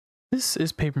This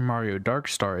is Paper Mario Dark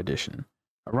Star Edition,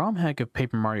 a ROM hack of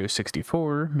Paper Mario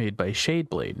 64 made by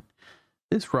Shadeblade.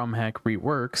 This ROM hack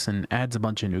reworks and adds a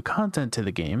bunch of new content to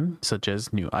the game, such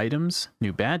as new items,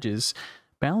 new badges,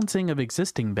 balancing of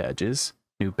existing badges,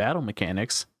 new battle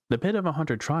mechanics, the Pit of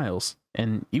 100 Trials,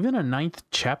 and even a 9th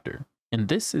chapter. And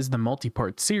this is the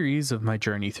multi-part series of my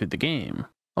journey through the game.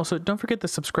 Also, don't forget to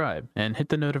subscribe and hit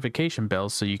the notification bell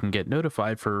so you can get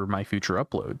notified for my future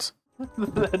uploads.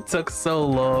 That took so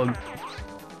long.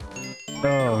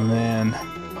 Oh man,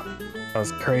 that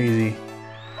was crazy.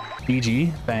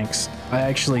 GG, thanks. I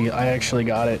actually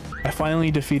got it. I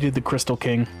finally defeated the Crystal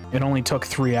King. It only took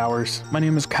 3 hours. My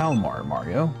name is Kalmar,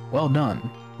 Mario. Well done.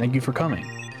 Thank you for coming.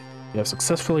 You have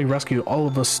successfully rescued all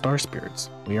of us Star Spirits.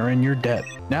 We are in your debt.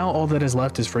 Now all that is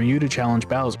left is for you to challenge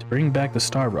Bowser to bring back the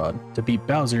Star Rod, to beat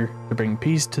Bowser, to bring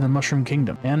peace to the Mushroom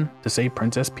Kingdom, and to save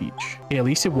Princess Peach. Hey, at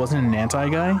least it wasn't an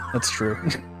anti-guy? That's true.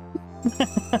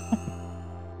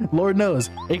 Lord knows,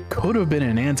 it could have been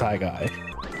an anti-guy.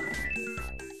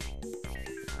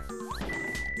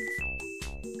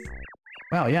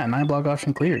 Wow, yeah, 9 block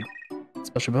option cleared.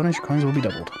 Special bonus, your coins will be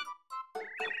doubled.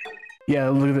 Yeah,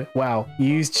 look at it. Wow, you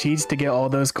used cheats to get all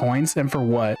those coins, and for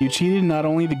what? You cheated not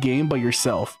only the game, but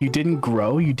yourself. You didn't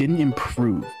grow, you didn't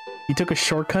improve. You took a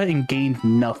shortcut and gained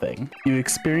nothing. You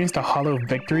experienced a hollow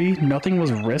victory, nothing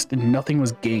was risked and nothing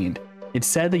was gained. It's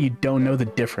sad that you don't know the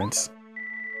difference.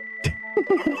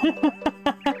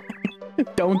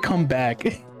 Don't come back.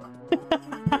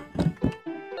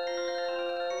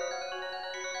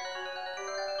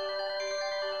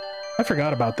 I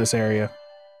forgot about this area.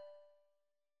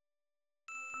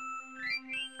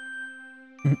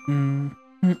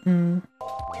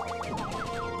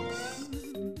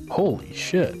 Holy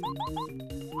shit.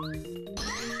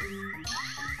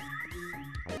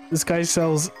 This guy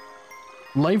sells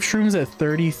life shrooms at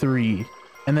 33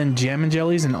 and then jam and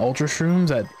jellies and ultra shrooms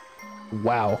at,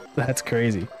 wow, that's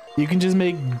crazy. You can just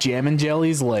make jam and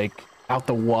jellies like out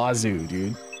the wazoo,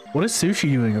 dude. What is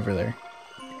Sushi doing over there?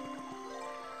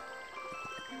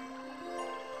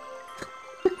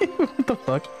 What the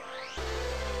fuck?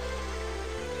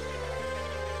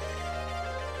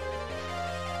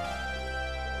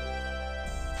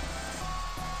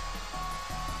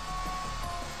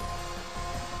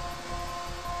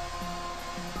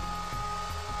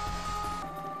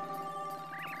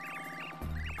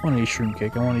 I want to eat shroom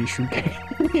cake. I want to eat shroom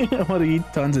cake. I want to eat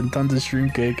tons and tons of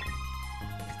shroom cake.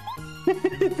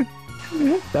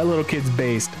 That little kid's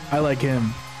based. I like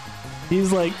him.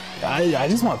 He's like, I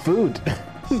just want food.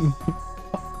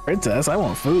 Princess, I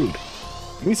want food.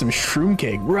 Give me some shroom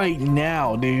cake right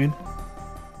now, dude.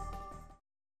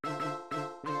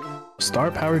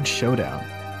 Star-powered showdown.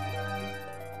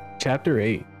 Chapter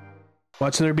 8.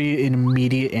 Watch there be an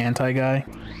immediate anti-guy.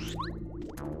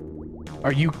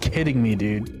 Are you kidding me,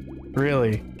 dude?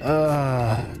 Really?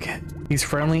 Okay. He's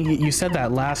friendly. You said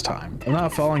that last time. I'm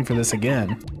not falling for this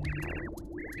again.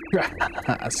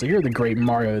 So you're the great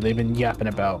Mario they've been yapping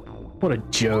about. What a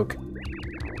joke.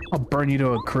 I'll burn you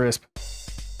to a crisp.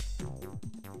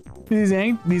 These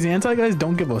anti-guys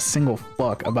don't give a single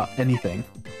fuck about anything.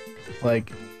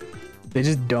 Like, they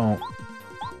just don't.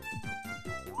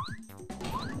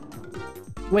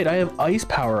 Wait, I have ice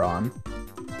power on.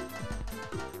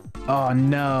 Oh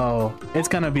no, it's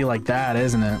gonna be like that,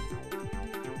 isn't it?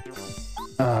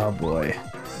 Oh boy.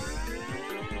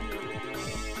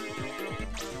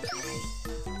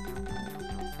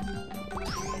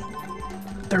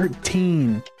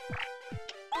 $13.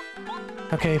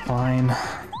 Okay, fine.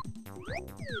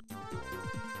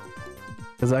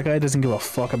 Because that guy doesn't give a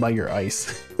fuck about your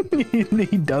ice.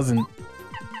 He doesn't.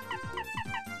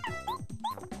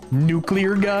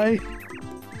 Nuclear guy?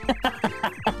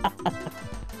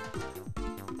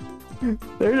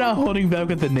 They're not holding back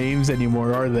with the names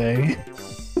anymore, are they?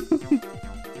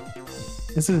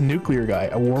 This is a nuclear guy,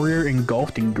 a warrior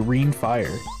engulfed in green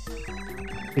fire.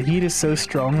 The heat is so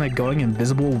strong that going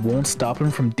invisible won't stop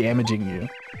him from damaging you.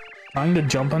 Trying to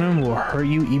jump on him will hurt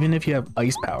you even if you have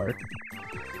ice power.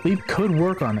 Sleep could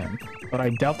work on him, but I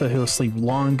doubt that he'll sleep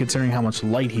long considering how much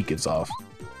light he gives off.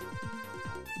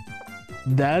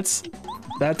 That's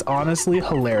honestly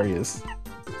hilarious.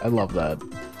 I love that.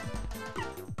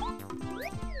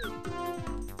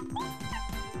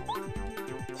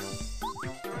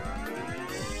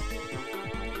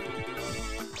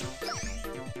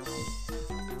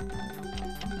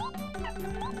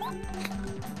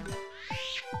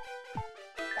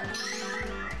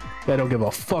 I don't give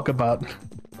a fuck about.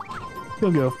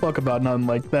 Don't give a fuck about nothing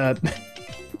like that.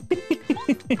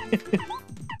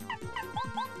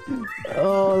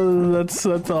 Oh,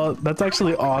 that's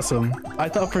actually awesome. I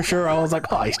thought for sure, I was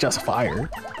like, oh, he's just fire.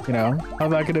 You know, how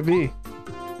bad could it be?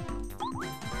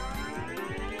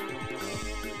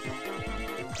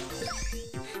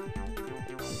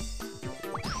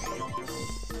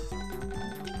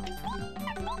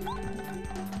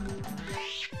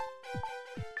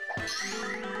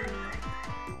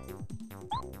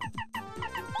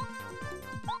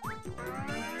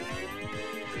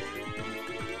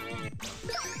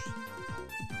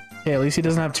 Hey, at least he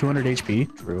doesn't have 200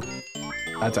 HP. True.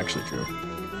 That's actually true.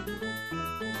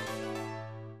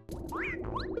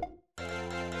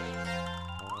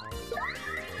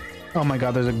 Oh my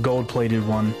god, there's a gold-plated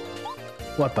one.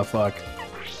 What the fuck?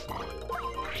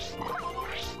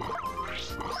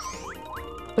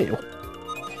 Wait.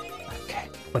 Okay,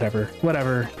 whatever.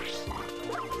 Whatever.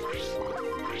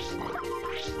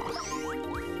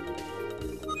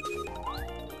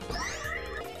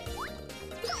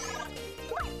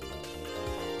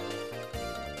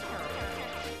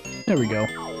 There we go.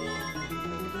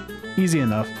 Easy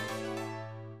enough.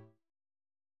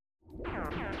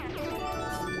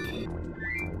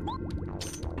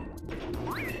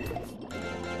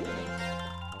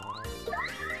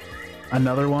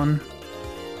 Another one?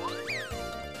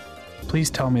 Please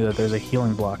tell me that there's a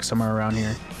healing block somewhere around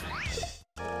here.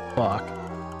 Fuck.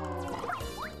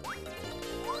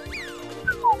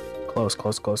 Close,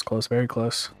 close, close, close, very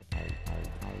close.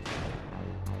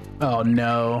 Oh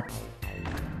no.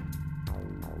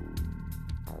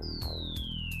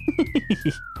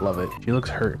 Love it. She looks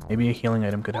hurt. Maybe a healing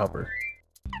item could help her.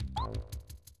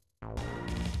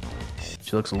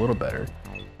 She looks a little better,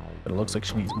 but it looks like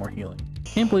she needs more healing.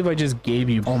 Can't believe I just gave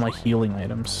you all my healing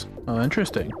items. Oh,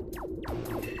 interesting.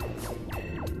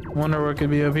 Wonder what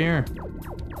could be up here.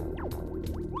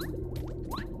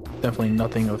 Definitely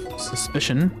nothing of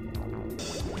suspicion.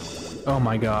 Oh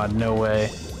my god, no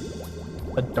way.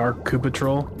 A dark Koopa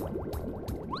troll?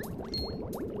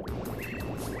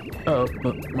 Oh,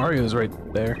 but Mario's right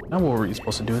there. Now what were you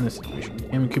supposed to do in this situation?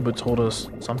 Him and Koopa told us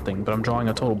something, but I'm drawing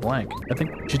a total blank. I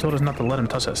think she told us not to let him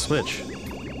touch that switch.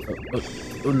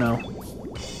 Oh no.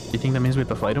 Do you think that means we have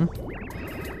to fight him?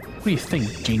 What do you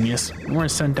think, genius? We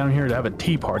weren't sent down here to have a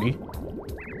tea party.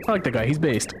 I like the guy, he's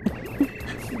based.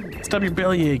 Stop your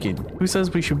belly aching. Who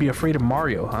says we should be afraid of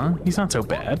Mario, huh? He's not so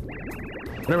bad.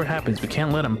 Whatever happens, we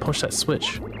can't let him push that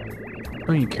switch.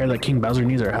 Don't you care that King Bowser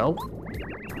needs our help?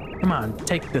 Come on,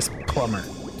 take this plumber.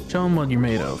 Show him what you're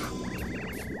made of.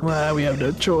 Well, we have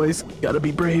no choice. Gotta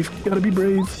be brave. Gotta be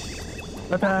brave.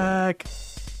 Attack!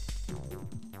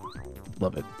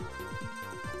 Love it.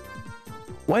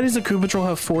 Why does the Koopa Troll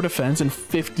have 4 defense and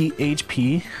 50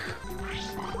 HP?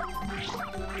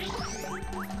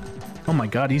 Oh my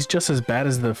god, he's just as bad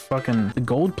as the fucking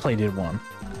gold-plated one.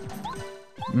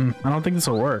 I don't think this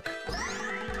will work.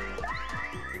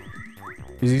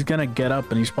 Because he's gonna get up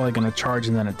and he's probably gonna charge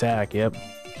and then attack, yep.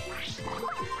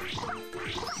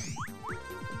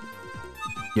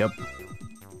 Yep.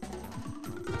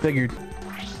 Figured.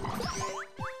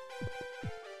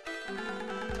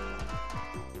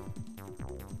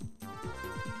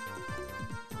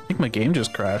 I think my game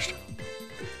just crashed.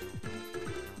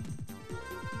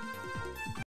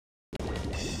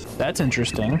 That's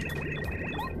interesting.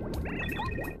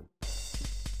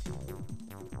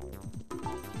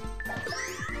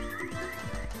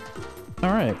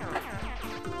 Alright.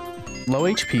 Low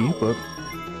HP, but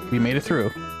we made it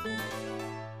through.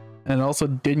 And it also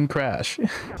didn't crash.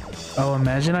 Oh,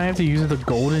 imagine I have to use the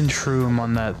golden shroom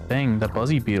on that thing, the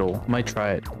Buzzy Beetle. Might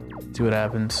try it. See what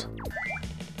happens.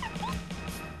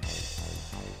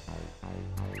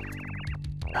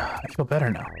 I feel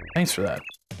better now. Thanks for that.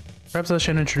 Perhaps I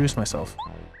should introduce myself.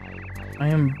 I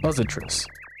am Buzzatrice.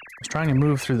 I was trying to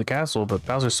move through the castle, but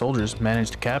Bowser's soldiers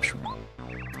managed to capture me.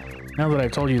 Now that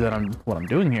I've told you that what I'm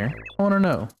doing here, I want to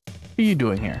know, what are you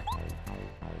doing here?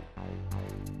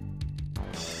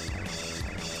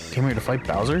 Came here to fight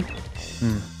Bowser?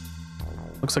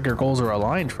 Looks like our goals are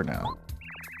aligned for now.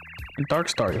 The Dark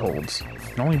Star he holds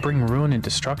can only bring ruin and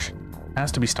destruction. It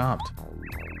has to be stopped.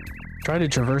 I tried to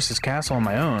traverse his castle on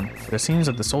my own, but it seems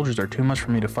that the soldiers are too much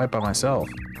for me to fight by myself.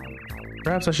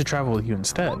 Perhaps I should travel with you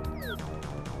instead.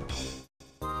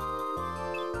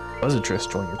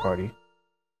 Buzzatrice joined your party.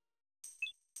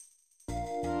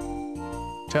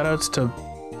 Shoutouts to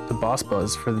Boss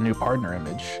Buzz for the new partner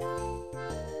image.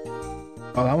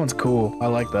 Oh, that one's cool. I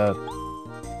like that.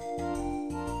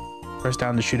 Press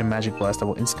down to shoot a magic blast that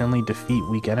will instantly defeat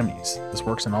weak enemies. This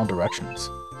works in all directions.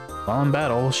 While in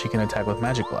battle, she can attack with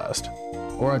Magic Blast,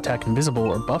 or attack invisible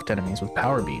or buffed enemies with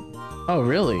Power Beam. Oh,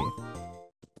 really?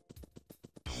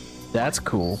 That's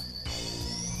cool.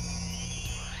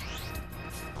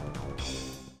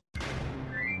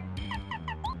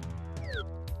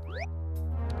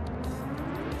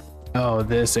 Oh,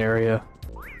 this area.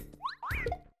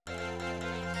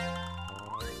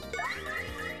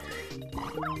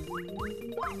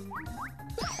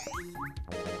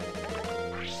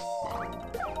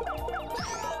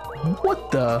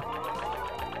 What the?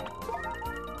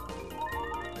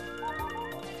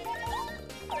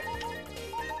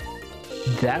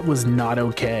 That was not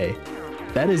okay.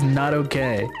 That is not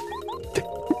okay.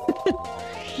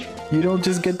 You don't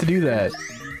just get to do that.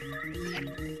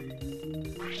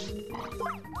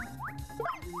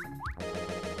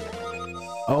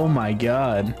 Oh my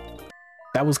god.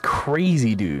 That was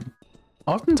crazy, dude.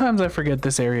 Oftentimes I forget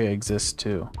this area exists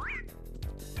too.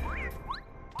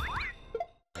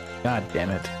 God damn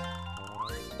it.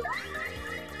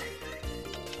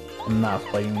 I'm not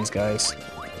fighting these guys.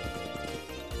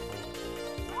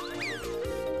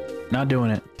 Not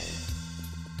doing it.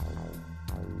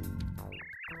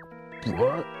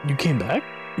 What? You came back?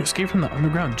 You escaped from the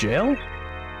underground jail?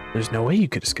 There's no way you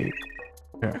could escape.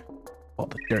 Here. All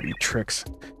the dirty tricks.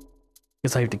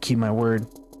 Guess I have to keep my word.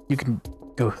 You can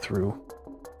go through.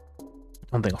 I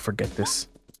don't think I'll forget this.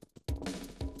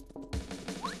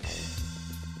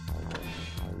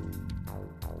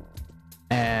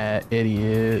 Ah,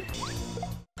 idiot.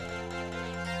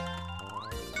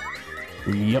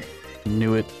 Yep,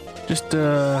 knew it. Just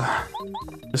to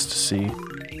see.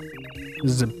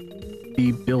 This is a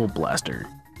Beetle blaster.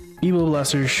 Beetle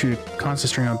blasters shoot a constant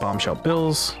string of bombshell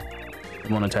bills. They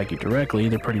won't attack you directly,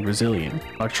 they're pretty resilient.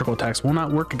 Electrical attacks will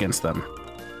not work against them.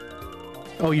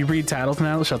 Oh, you read titles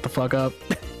now? Shut the fuck up.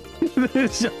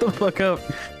 Shut the fuck up.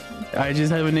 I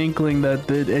just have an inkling that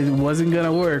it wasn't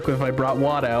gonna work if I brought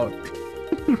Watt out.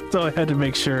 So I had to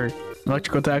make sure.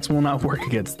 Electrical attacks will not work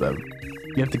against them.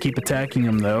 You have to keep attacking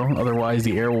them though, otherwise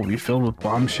the air will be filled with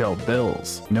bombshell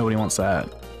bills. Nobody wants that.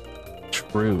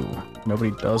 True.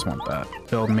 Nobody does want that.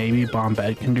 So maybe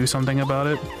Bombette can do something about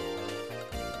it?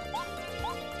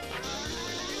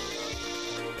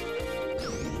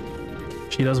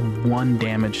 She does 1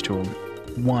 damage to him.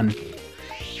 1.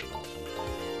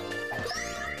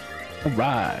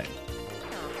 Alright.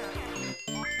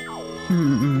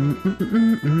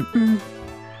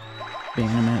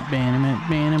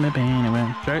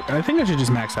 I think I should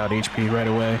just max out HP right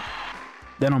away.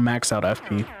 Then I'll max out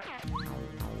FP.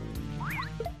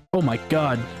 Oh my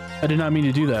god. I did not mean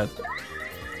to do that.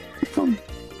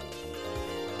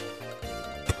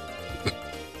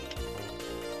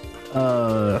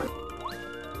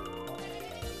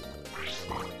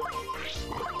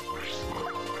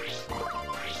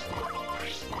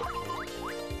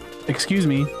 Excuse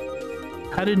me.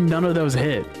 How did none of those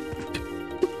hit?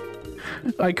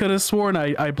 I could have sworn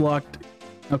I blocked.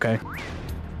 Okay.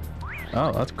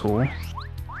 Oh, that's cool.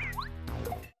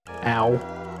 Ow.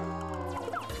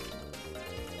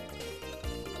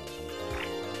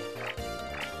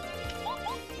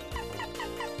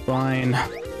 Fine.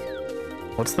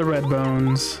 What's the red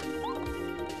bones?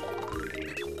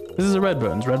 This is a red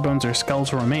bones. Red bones are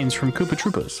skeletal remains from Koopa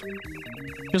Troopas.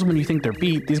 Just when you think they're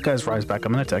beat, these guys rise back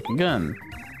up and attack again.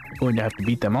 You're going to have to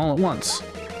beat them all at once.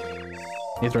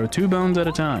 They throw 2 bones at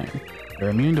a time.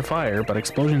 They're immune to fire, but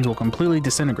explosions will completely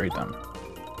disintegrate them.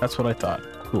 That's what I thought.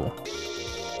 Cool.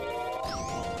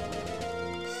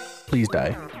 Please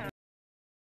die.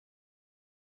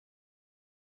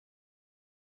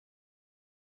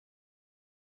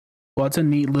 Well, it's a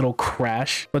neat little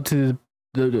crash, but to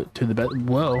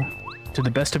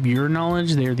the best of your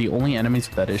knowledge, they are the only enemies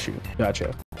with that issue.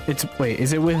 Gotcha. Wait,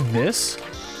 is it with this?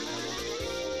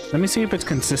 Let me see if it's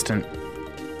consistent.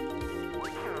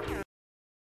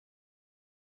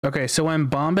 Okay, so when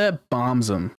Bombette bombs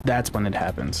them, that's when it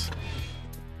happens.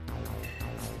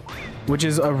 Which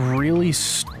is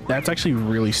that's actually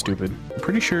really stupid. I'm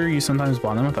pretty sure you sometimes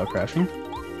bomb them without crashing.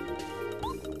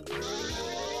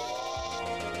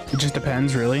 It just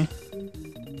depends, really.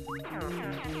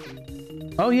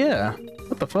 Oh yeah,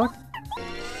 what the fuck?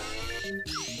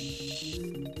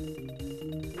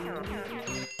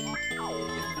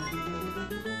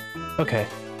 Okay.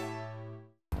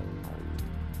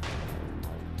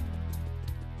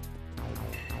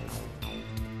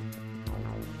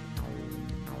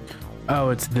 Oh,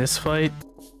 it's this fight?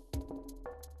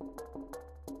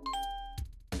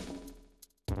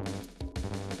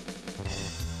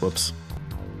 Whoops.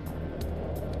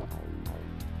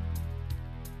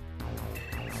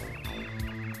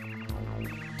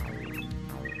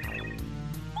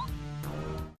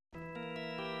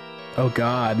 Oh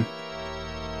god.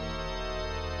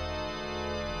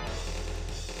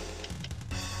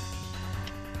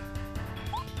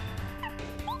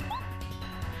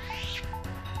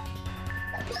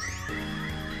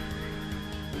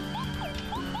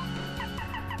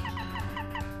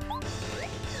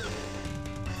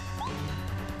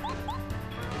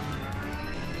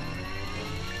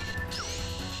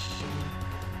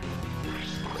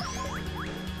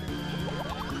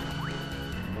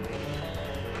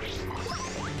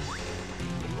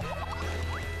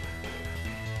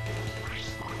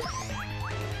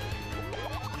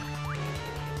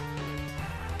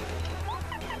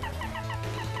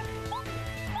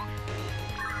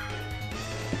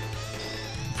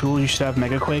 rule you should have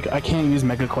Mega Quake. I can't use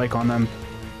Mega Quake on them.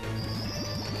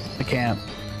 I can't.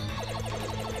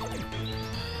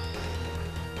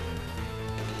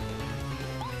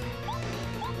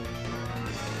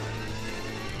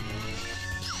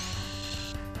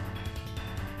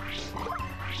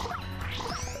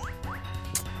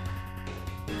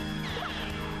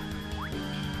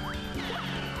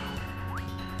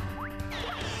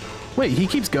 Wait, he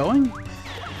keeps going?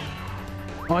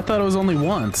 Oh, I thought it was only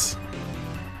once.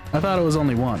 I thought it was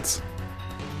only once.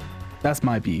 That's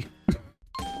my B.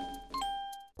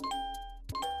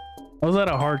 Was that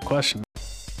a hard question?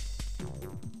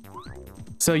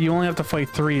 So you only have to fight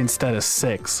 3 instead of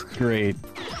 6. Great.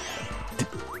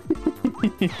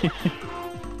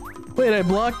 Wait, I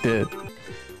blocked it.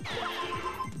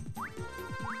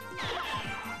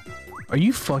 Are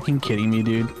you fucking kidding me,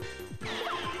 dude?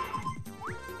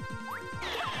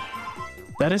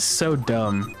 That is so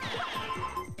dumb.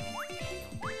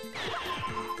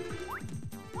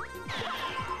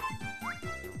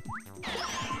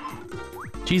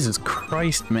 Jesus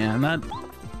Christ, man. That...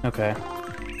 Okay.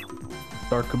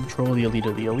 Dark control the elite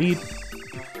of the elite.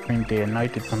 Train day and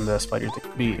night to become the best fighters they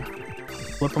can be.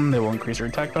 Flip them, they will increase their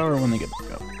attack power when they get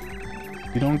back up.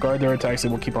 If you don't guard their attacks, they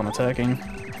will keep on attacking.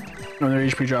 When their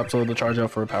HP drops, they'll charge out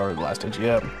for a power blast edge.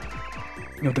 Yeah.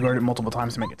 You have to guard it multiple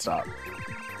times to make it stop.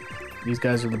 These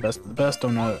guys are the best of the best.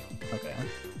 Don't know. Okay.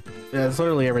 Yeah, it's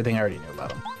literally everything I already knew about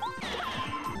them.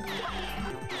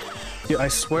 Dude, I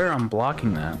swear I'm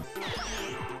blocking that.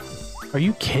 Are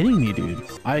you kidding me, dude?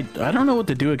 I don't know what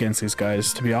to do against these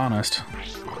guys, to be honest. I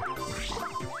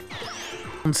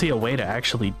don't see a way to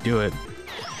actually do it.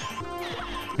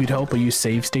 You'd help, but you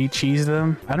save state cheese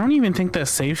them? I don't even think that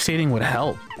save stating would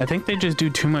help. I think they just do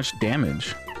too much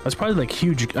damage. That's probably like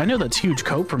huge. I know that's huge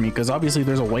cope for me because obviously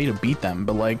there's a way to beat them,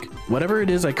 but like whatever it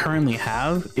is I currently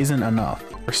have isn't enough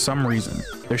for some reason.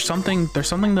 There's something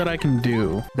that I can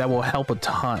do that will help a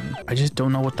ton. I just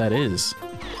don't know what that is.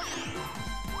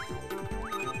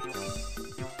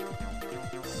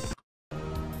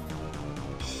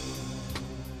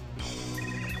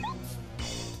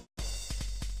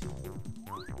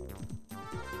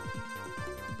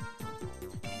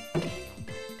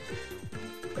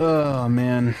 Oh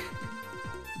man,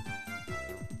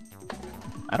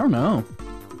 I don't know.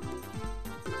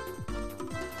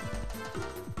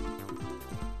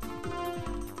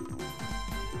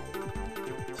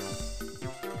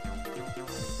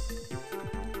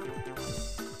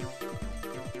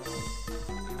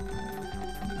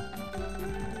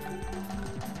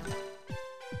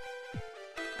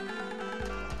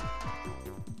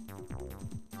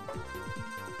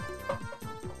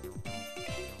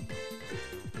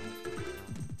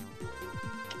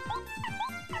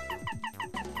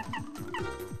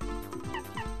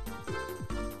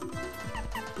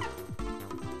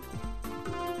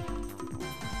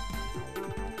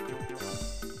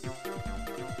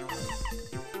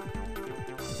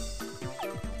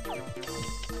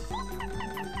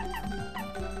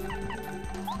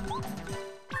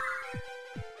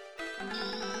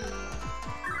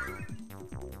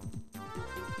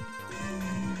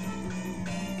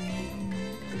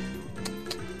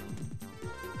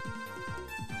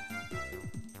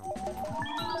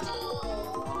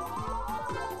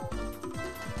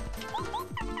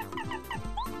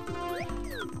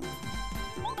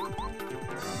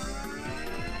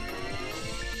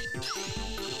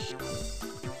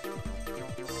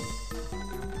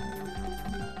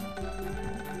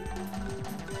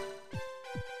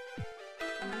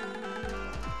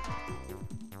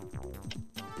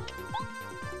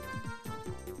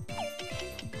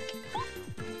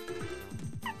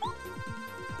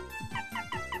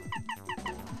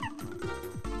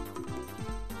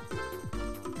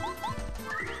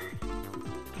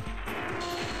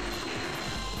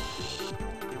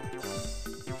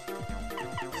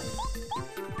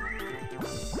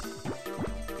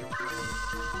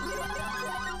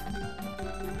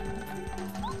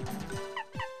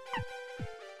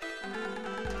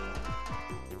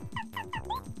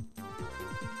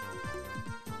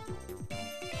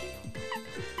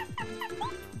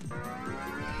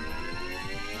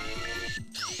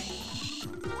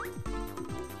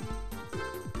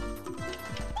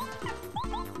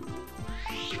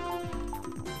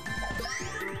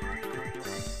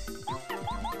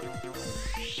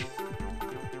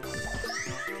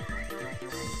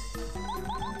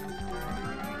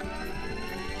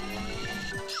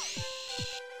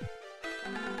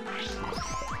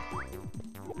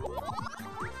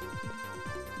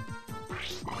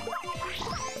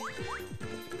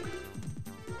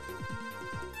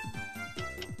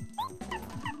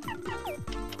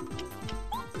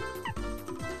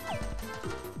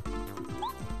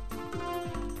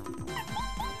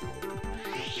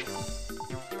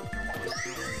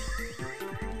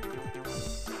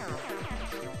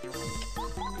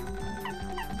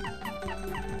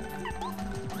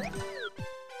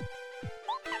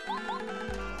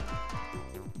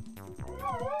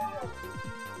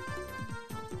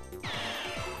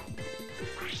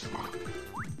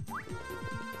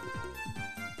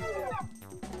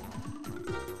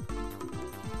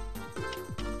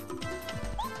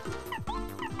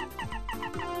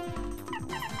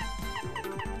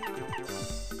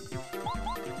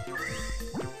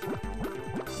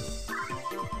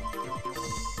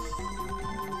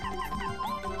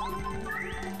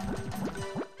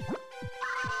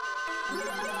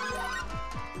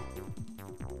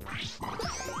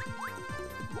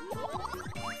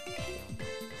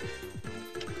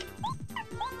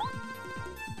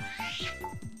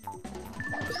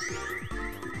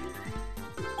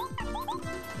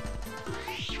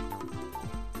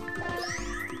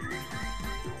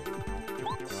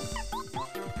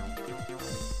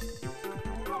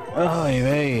 Oh,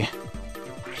 hey.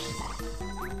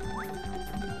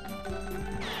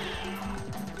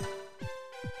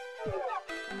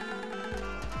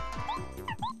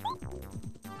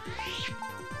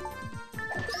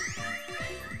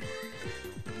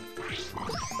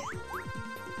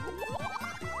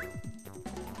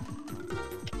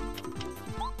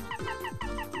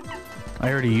 I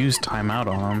already used timeout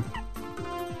on him.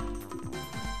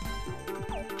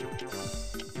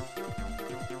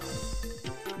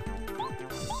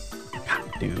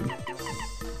 God, dude.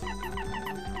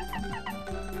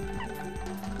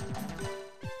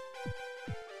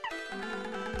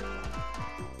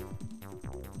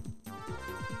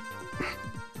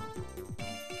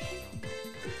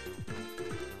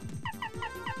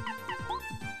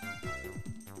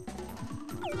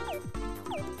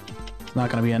 It's not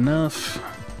gonna be enough.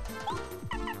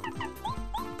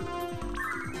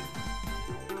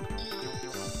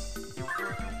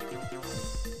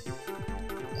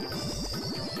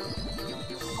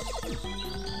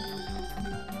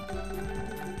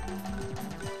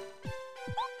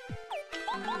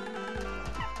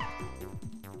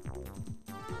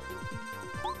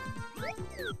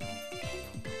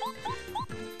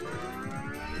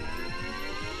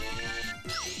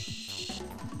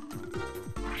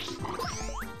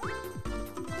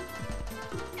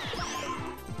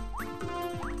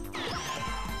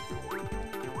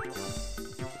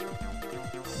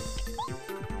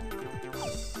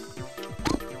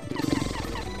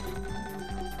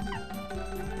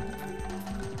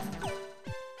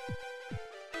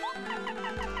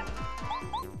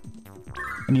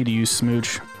 I need to use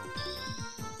Smooch.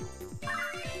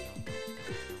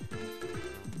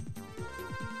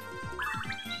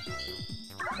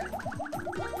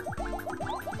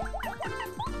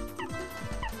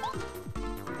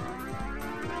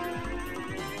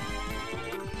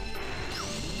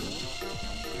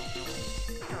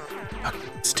 Okay,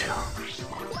 it's two.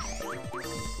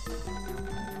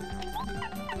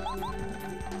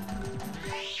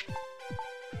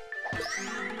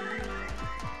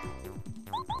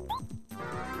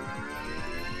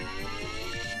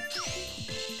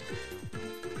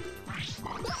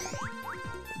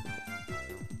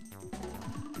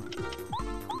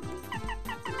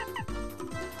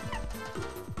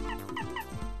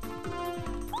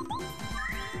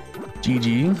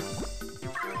 GG.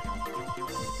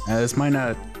 This might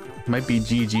be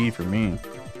GG for me.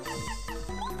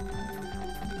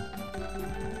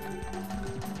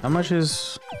 How much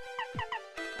is...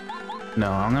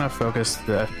 No, I'm gonna focus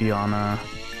the FP on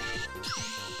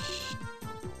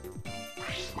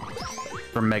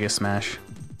for Mega Smash.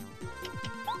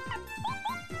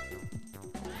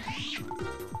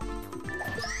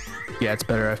 Yeah, it's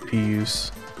better FP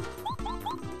use.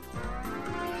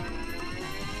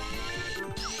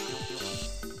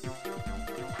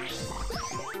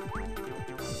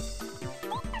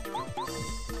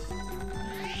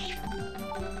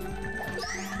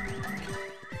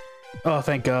 Oh,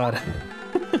 thank God.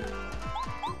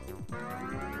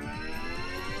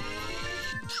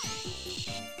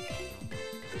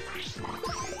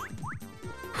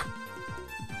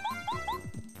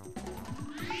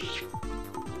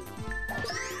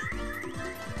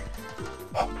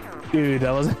 Dude,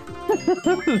 that was...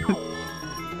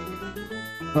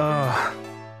 Oh,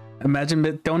 imagine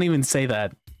it. Don't even say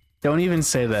that. Don't even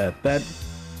say that. That...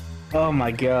 Oh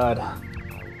my God.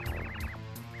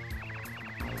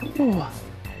 Ooh.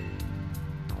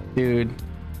 Dude,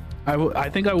 I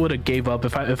think I would have gave up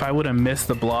if I would have missed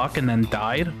the block and then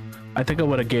died. I think I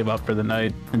would have gave up for the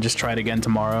night and just tried again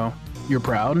tomorrow. You're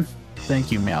proud?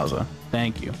 Thank you, Meowza.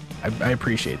 Thank you. I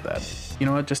appreciate that. You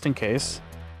know what? Just in case,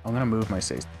 I'm gonna move my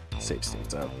safe states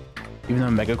out. Even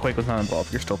though Mega Quake was not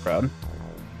involved, you're still proud.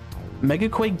 Mega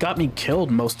Quake got me killed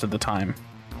most of the time.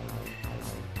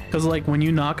 Cause like when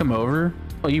you knock him over,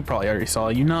 well, you probably already saw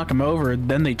it. You knock them over,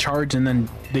 then they charge, and then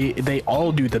they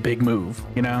all do the big move,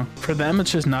 you know? For them,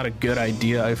 it's just not a good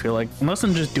idea, I feel like. Unless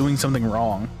I'm just doing something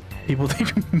wrong. People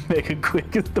think Mega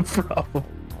Quick is the problem.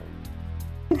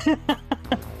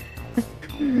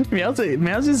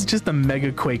 Meowz is just a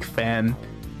Mega Quake fan.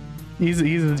 He's a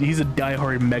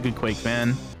diehard Mega Quake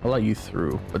fan. I'll let you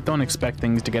through, but don't expect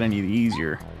things to get any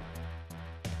easier.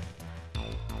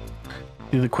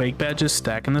 Do the Quake badges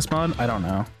stack in this mod? I don't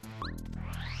know.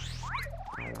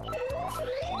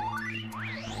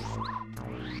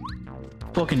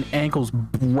 Fucking ankles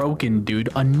broken, dude.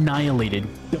 Annihilated.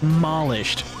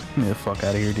 Demolished. Get me the fuck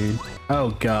out of here, dude. Oh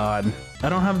God. I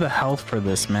don't have the health for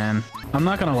this, man. I'm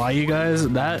not gonna lie, you guys.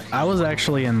 That I was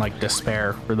actually in like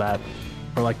despair for that.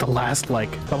 for like the last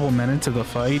like couple minutes of the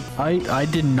fight. I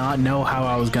did not know how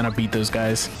I was gonna beat those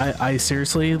guys. I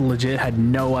seriously legit had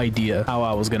no idea how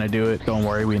I was gonna do it. Don't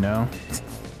worry, we know.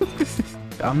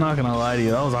 I'm not gonna lie to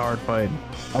you, that was a hard fight.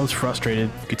 I was frustrated.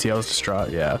 You could see I was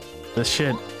distraught. Yeah, this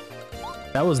shit,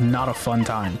 that was not a fun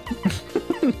time.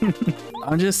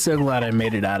 I'm just so glad I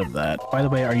made it out of that. By the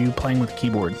way, are you playing with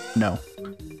keyboard? No.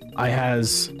 I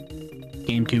has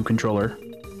GameCube controller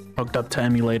hooked up to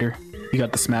emulator. You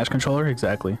got the Smash controller?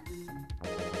 Exactly.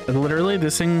 But literally,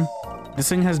 this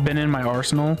thing has been in my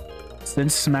arsenal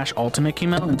since Smash Ultimate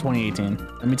came out in 2018.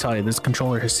 Let me tell you, this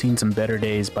controller has seen some better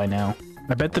days by now.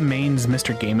 I bet the main's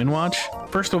Mr. Game & Watch.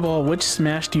 First of all, which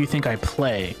Smash do you think I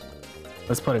play?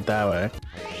 Let's put it that way.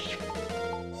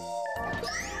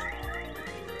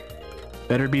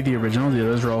 Better be the original, the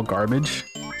others are all garbage.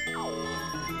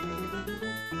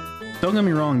 Don't get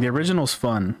me wrong, the original's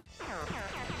fun.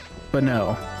 But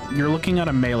no, you're looking at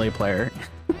a Melee player.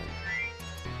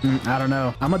 I don't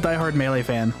know. I'm a diehard Melee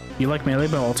fan. You like Melee,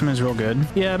 but Ultimate is real good.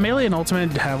 Yeah, Melee and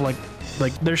Ultimate have like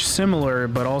they're similar,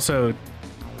 but also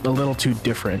a little too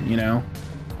different, you know?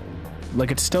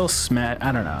 Like it's still Smash.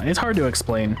 I don't know. It's hard to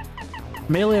explain.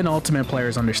 Melee and Ultimate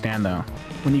players understand though.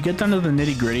 When you get down to the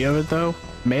nitty gritty of it though,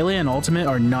 Melee and Ultimate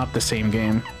are not the same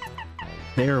game.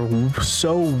 They are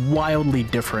so wildly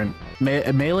different.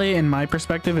 Melee, in my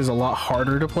perspective, is a lot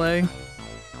harder to play,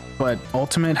 but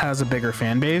Ultimate has a bigger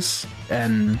fan base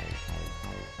and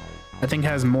I think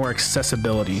has more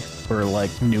accessibility for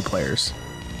like new players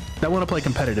that want to play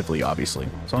competitively, obviously.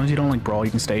 As long as you don't like Brawl,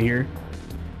 you can stay here.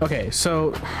 Okay,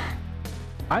 so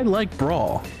I like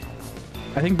Brawl.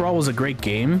 I think Brawl was a great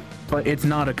game, but it's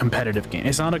not a competitive game.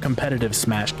 It's not a competitive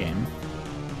Smash game.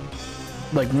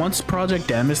 Like once Project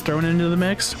M is thrown into the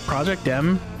mix, Project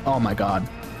M, oh my god,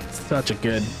 such a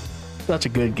good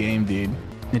game, dude.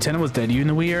 Nintendo was dead to you in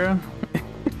the Wii era.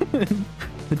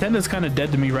 Nintendo's kind of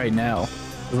dead to me right now.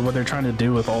 Is what they're trying to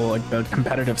do with all like the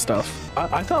competitive stuff.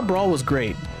 I thought Brawl was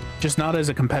great, just not as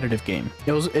a competitive game.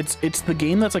 It's the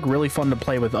game that's like really fun to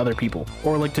play with other people,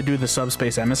 or like to do the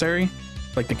Subspace Emissary,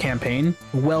 like the campaign.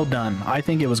 Well done. I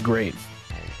think it was great,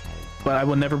 but I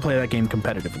will never play that game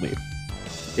competitively.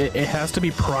 It has to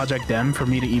be Project M for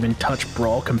me to even touch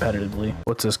Brawl competitively.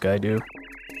 What's this guy do?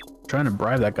 I'm trying to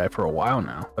bribe that guy for a while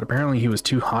now, but apparently he was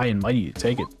too high and mighty to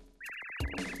take it.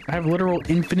 I have literal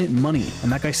infinite money, and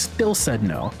that guy still said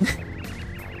no.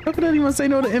 How could anyone say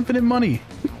no to infinite money?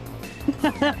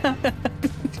 I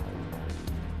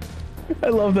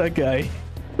love that guy.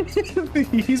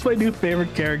 He's my new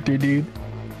favorite character, dude.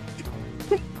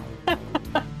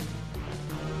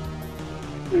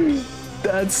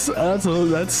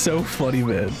 That's so funny,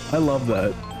 man. I love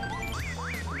that.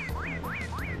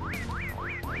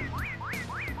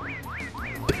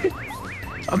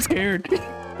 I'm scared.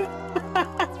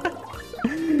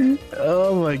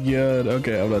 Oh my god.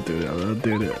 Okay, I'm not doing it. I'm not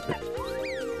doing it.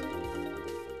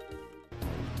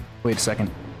 Wait a second.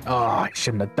 Oh, I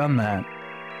shouldn't have done that.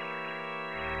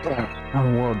 How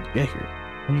in the world did you get here?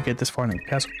 When you get this far in the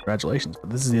castle, congratulations, but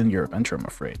this is the end of your adventure, I'm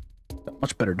afraid. Got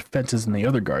much better defenses than the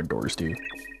other guard doors do.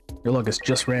 Your luck has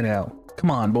just ran out.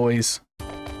 Come on, boys.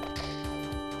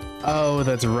 Oh,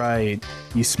 that's right.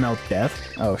 You smell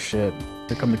death? Oh shit.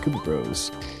 Here come the Koopa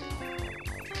Bros.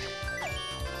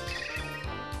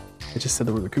 I just said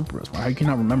there were the Koopa Bros. How can you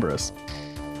not remember us?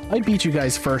 I beat you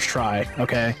guys first try,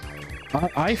 okay?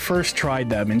 I first tried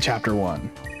them in chapter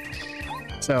 1.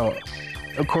 So,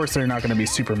 of course they're not going to be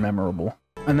super memorable.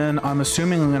 And then I'm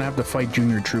assuming I'm going to have to fight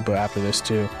Junior Troopa after this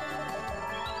too.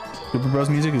 Koopa Bros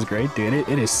music is great, dude.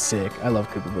 It is sick. I love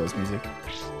Koopa Bros music.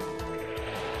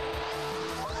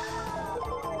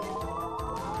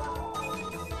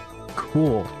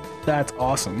 Cool. That's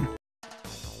awesome.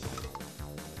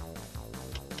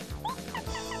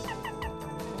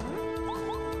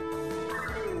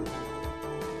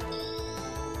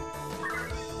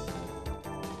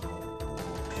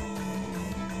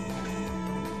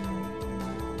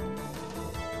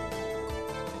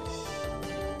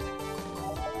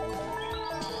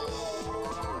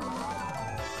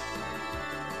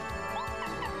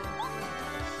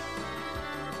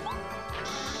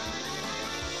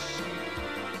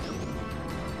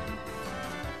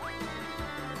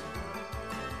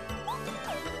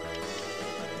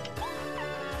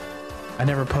 I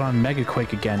never put on Mega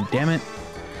Quake again, damn it.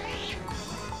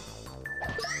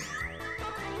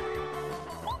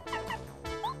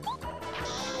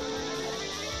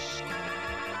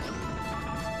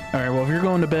 Alright, well if you're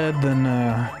going to bed, then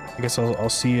I guess I'll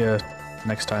see you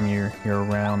next time you're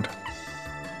around.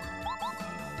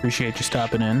 Appreciate you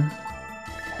stopping in.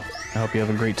 I hope you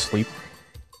have a great sleep.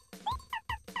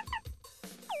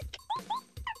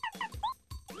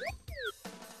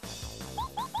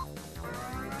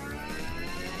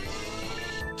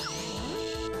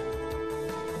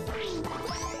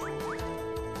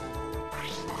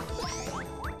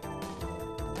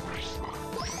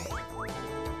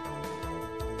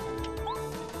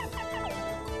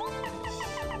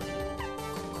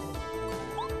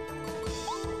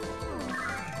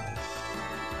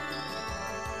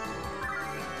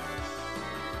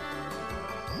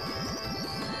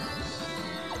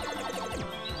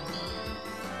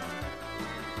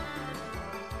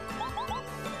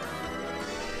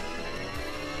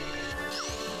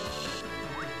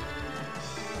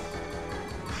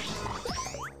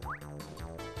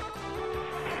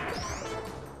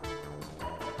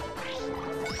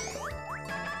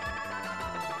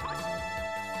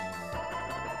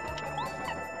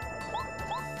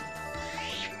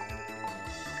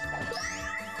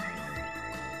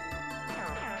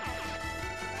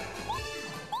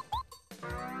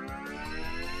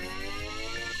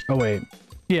 Oh, wait.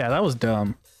 Yeah, that was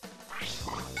dumb.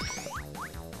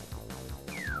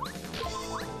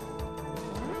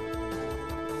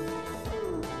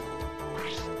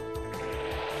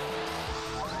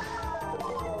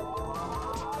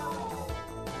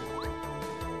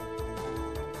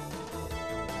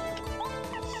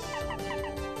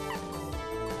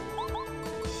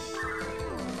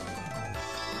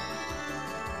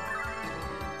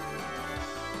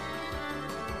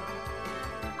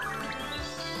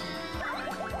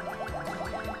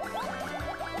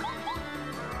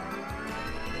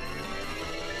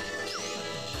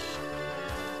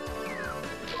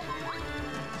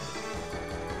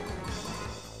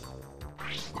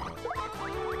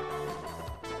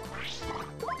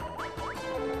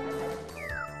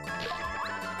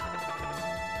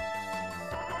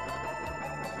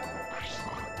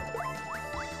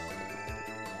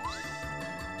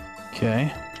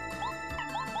 Okay.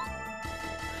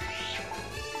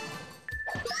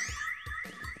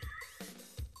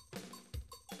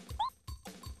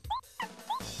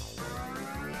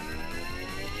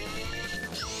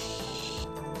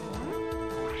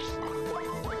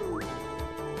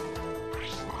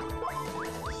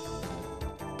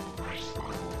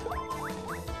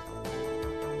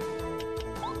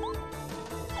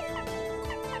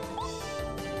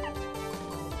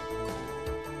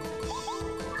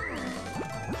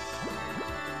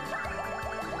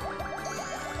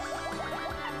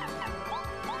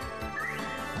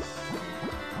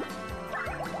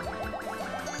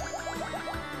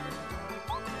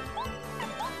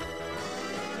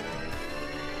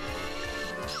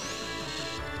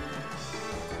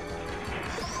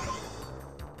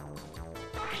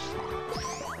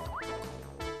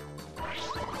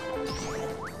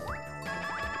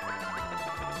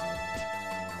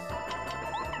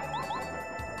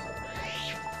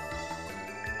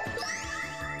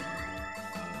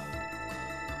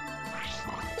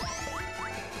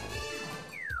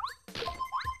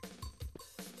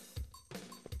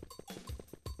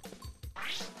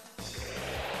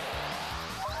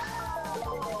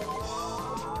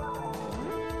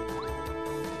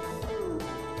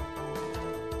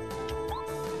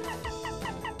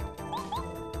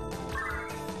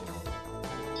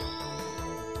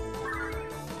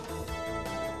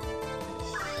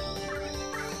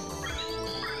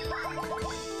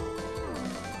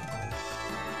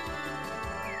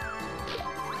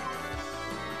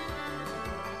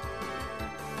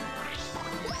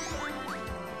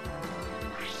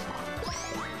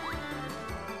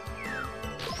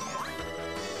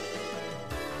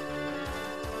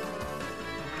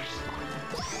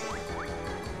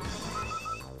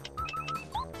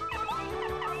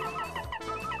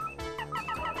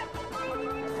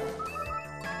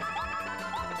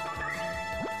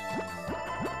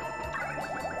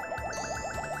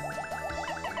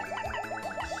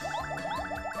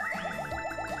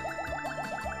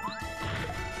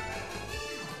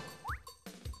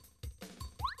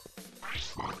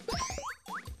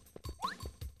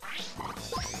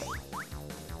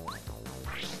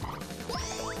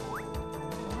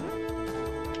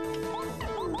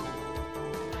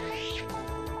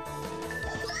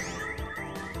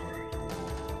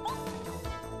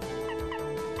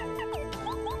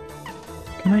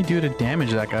 What can I do to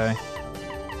damage that guy?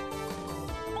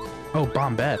 Oh,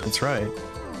 Bombette, that's right.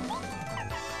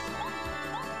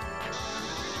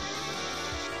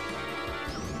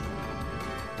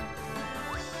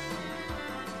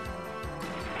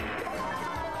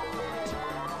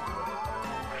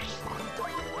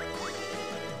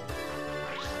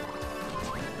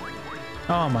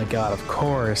 Oh my god, of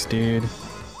course, dude.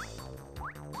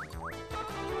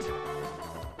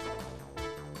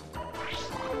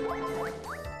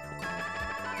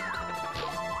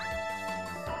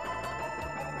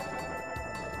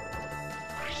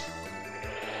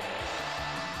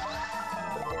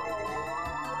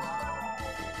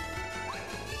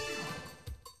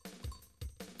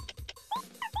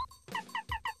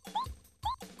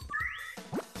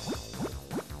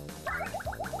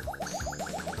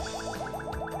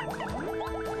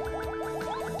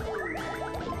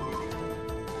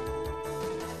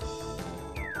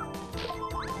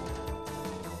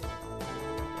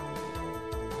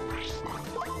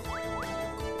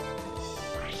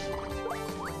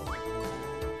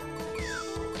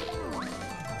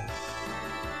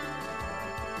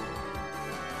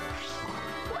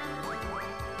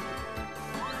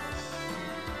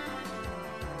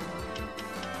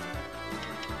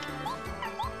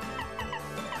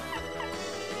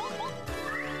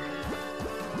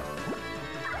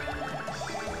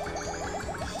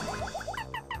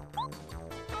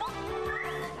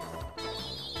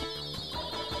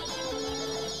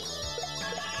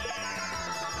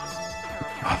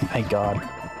 Oh, thank God.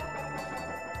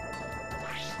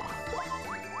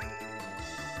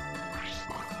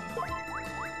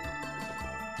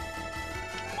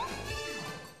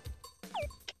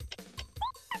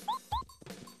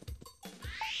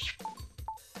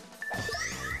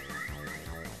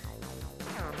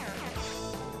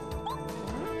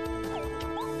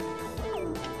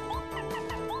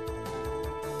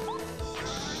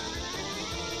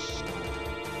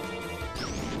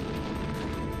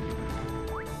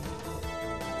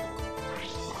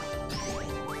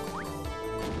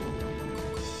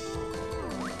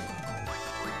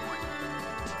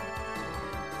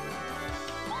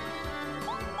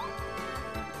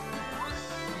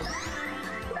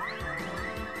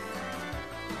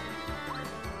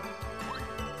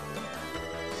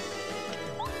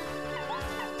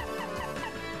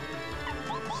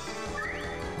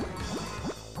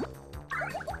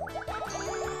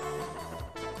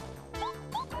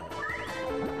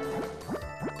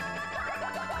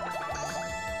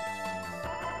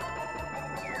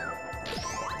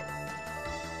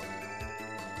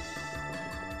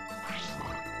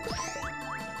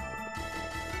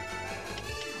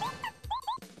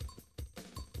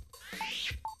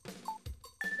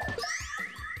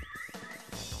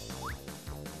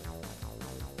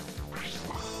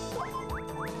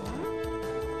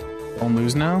 Don't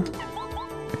lose now?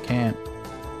 I can't.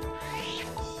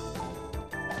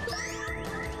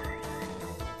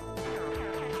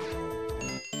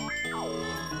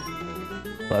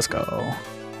 Let's go.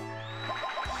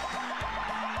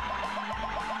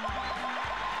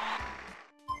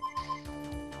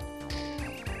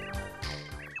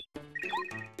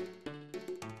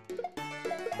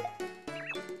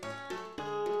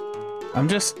 I'm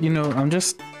just,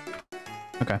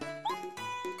 okay.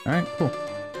 All right, cool.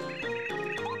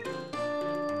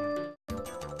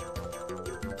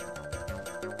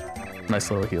 Nice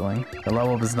little healing. The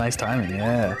level up is nice timing,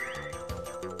 yeah.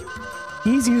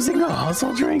 He's using a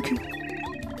hustle drink?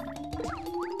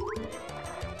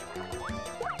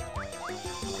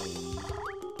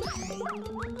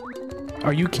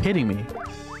 Are you kidding me?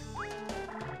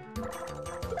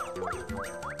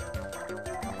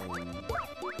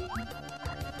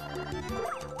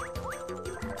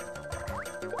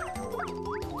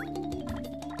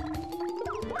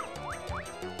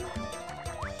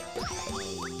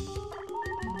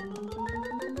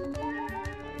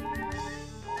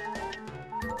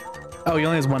 Oh, he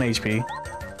only has 1 HP.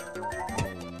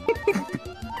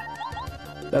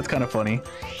 That's kind of funny.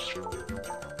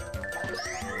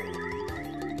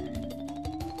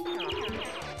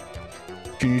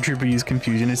 Junior Trooper use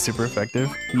confusion is super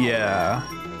effective. Yeah.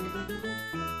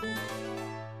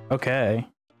 Okay.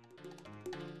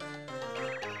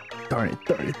 Darn it,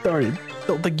 darn it, darn it.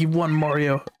 Don't think you've won,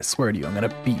 Mario. I swear to you, I'm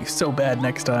gonna beat you so bad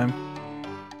next time.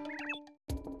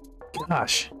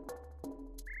 Gosh.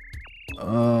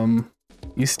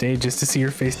 You stayed just to see your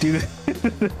face, dude.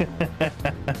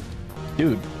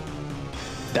 Dude,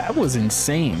 that was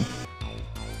insane.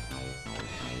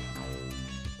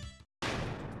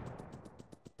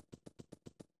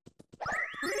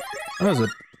 That was a...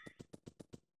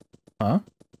 Huh?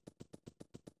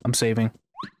 I'm saving.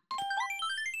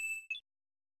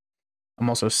 I'm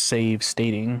also save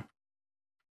stating.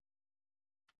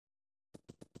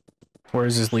 Where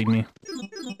does this lead me?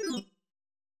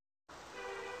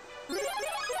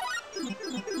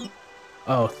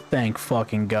 Oh, thank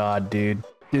fucking God, dude.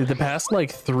 Dude, the past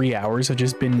like 3 hours have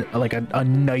just been like a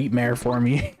nightmare for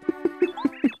me.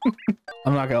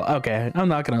 I'm not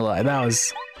gonna lie. That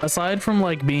was, aside from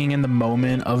like being in the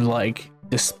moment of like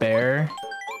despair,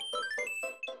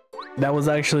 that was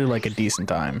actually like a decent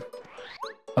time.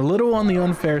 A little on the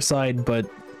unfair side, but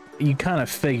you kind of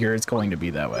figure it's going to be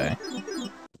that way.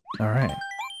 All right.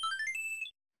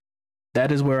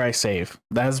 That is where I save.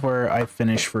 That is where I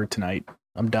finish for tonight.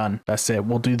 I'm done. That's it.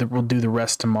 We'll do the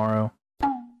rest tomorrow.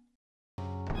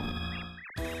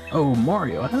 Oh,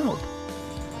 Mario, help.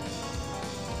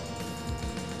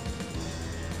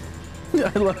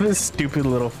 I love his stupid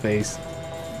little face.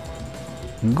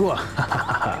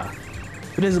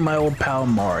 It isn't my old pal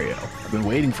Mario. I've been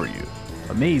waiting for you.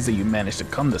 Amazed that you managed to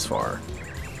come this far.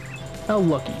 How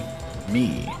lucky.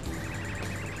 Me.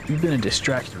 You've been a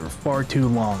distraction for far too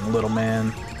long, little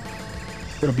man.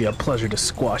 It'll be a pleasure to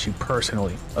squash you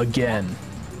personally, again.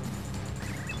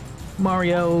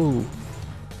 Mario!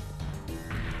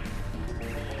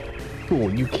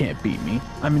 Cool, you can't beat me.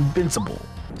 I'm invincible.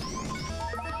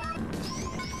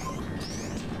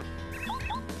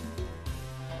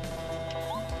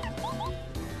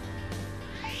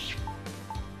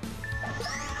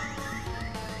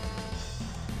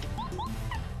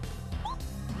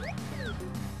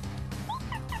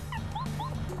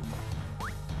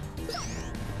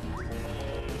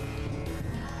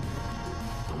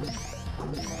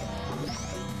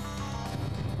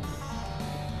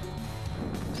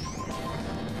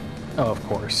 Oh, of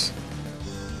course.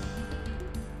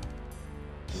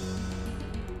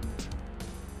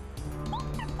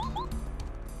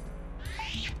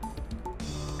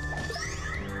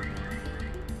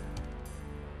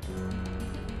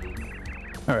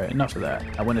 Alright, enough of that.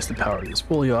 I witnessed the power of this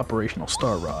fully operational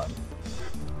Star Rod.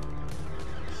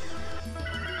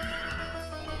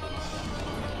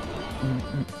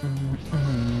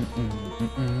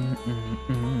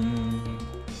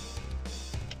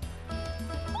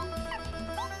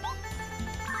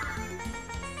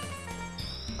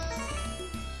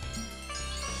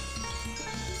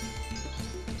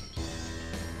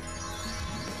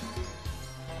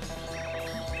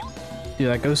 Dude,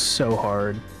 that goes so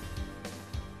hard.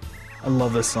 I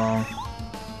love this song.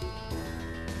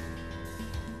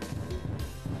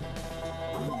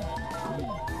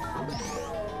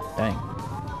 Dang.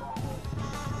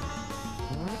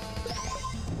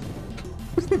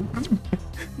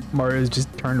 Mario's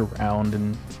just turned around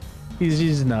and he's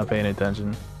just not paying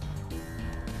attention.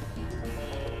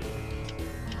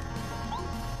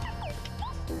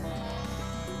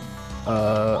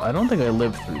 I don't think I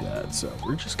lived through that, so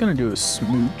we're just gonna do a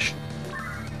smooch.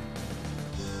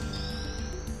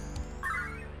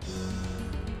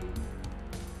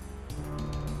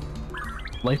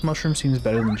 Life mushroom seems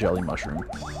better than jelly mushroom.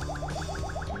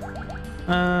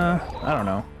 I don't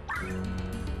know.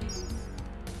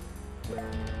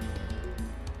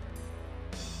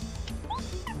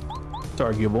 It's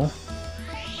arguable.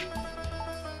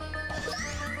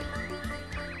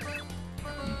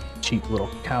 Cheap little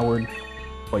coward.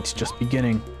 Fight's just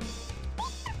beginning.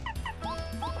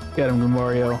 Get him,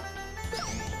 Mario.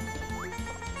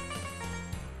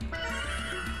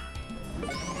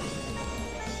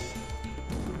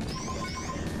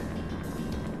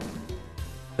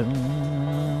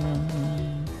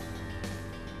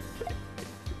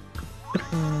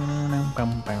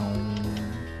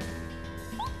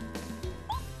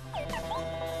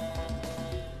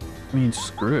 I mean,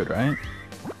 screw it, right?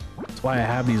 That's why I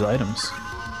have these items.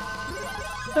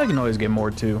 I can always get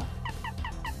more too.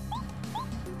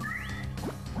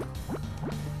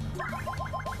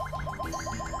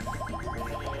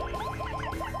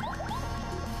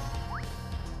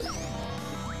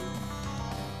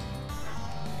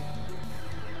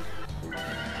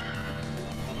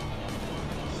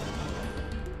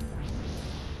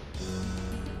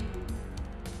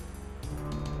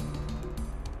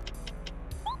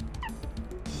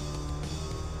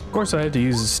 Of course I have to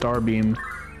use a star beam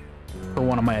for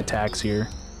one of my attacks here.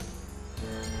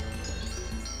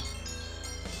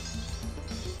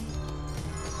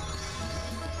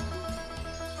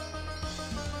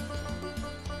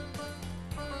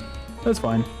 That's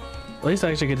fine. At least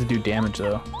I actually get to do damage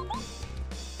though.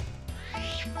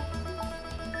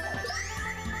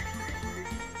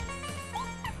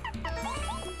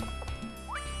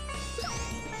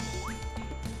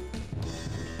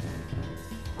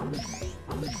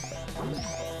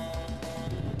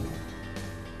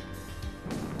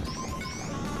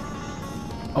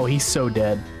 Oh, he's so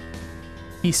dead.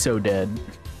 He's so dead.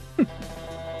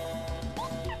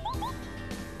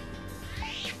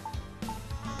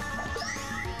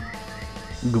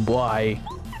 Goodbye.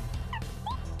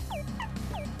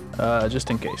 Just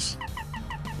in case.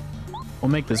 We'll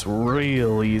make this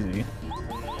real easy.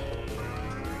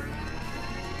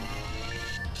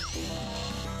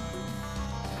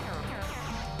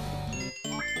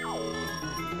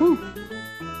 Woo!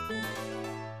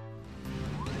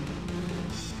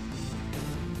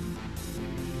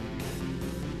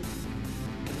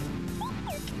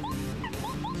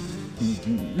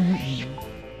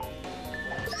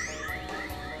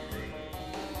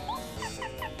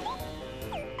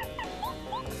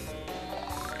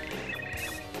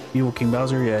 Evil King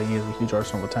Bowser, yeah, he has a huge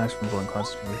arsenal of attacks from blowing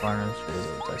clouds from the partners.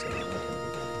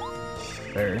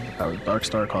 There, the power of Dark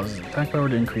Star causes his attack power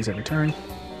to increase every turn.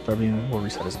 Star Beam will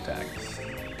reset his attack.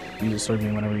 Use Star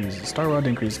Beam whenever he uses Star Rod to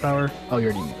increase his power. Oh, you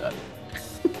already knew that.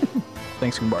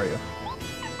 Thanks, Mario.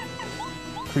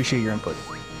 Appreciate your input.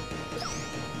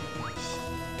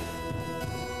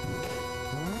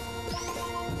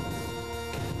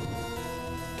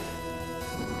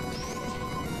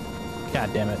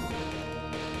 God damn it.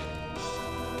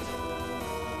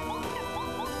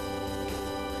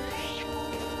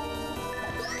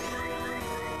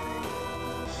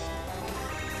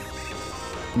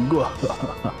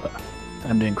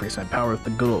 Time to increase my power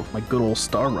with my good old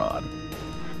Star Rod.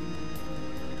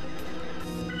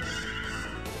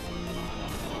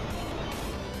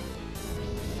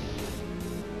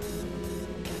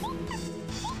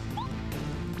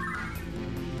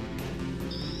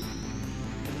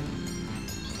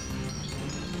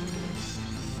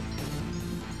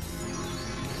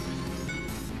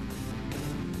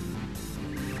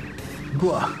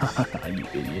 You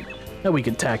idiot. That weak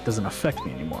attack doesn't affect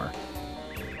me anymore.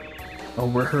 Oh,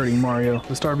 we're hurting, Mario.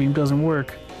 The star beam doesn't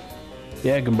work.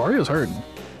 Yeah, Mario's hurting.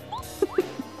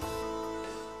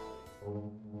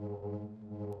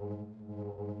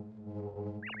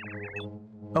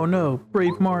 Oh no,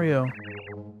 brave Mario.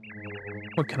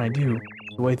 What can I do?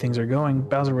 The way things are going,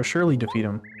 Bowser will surely defeat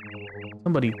him.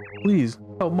 Somebody, please,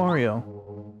 help Mario.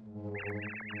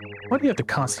 Why do you have to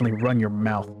constantly run your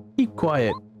mouth? Keep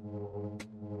quiet.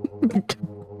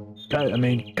 I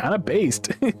mean, kind of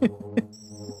based.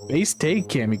 Base take,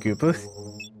 Kammy Koopa.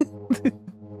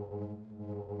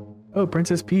 Oh,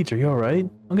 Princess Peach, are you alright?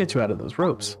 I'll get you out of those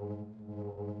ropes.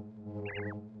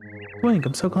 Twink,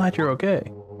 I'm so glad you're okay.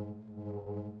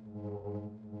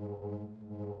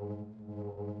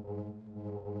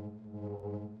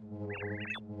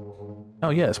 Oh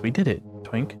yes, we did it,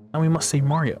 Twink. Now we must save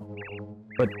Mario.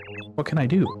 But what can I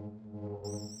do?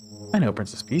 I know,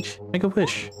 Princess Peach. Make a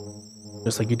wish.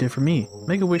 Just like you did for me.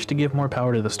 Make a wish to give more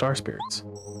power to the Star Spirits.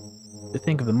 To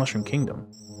think of the Mushroom Kingdom.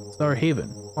 Star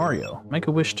Haven. Mario. Make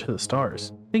a wish to the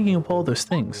stars. Thinking of all those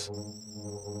things.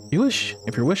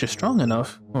 If your wish is strong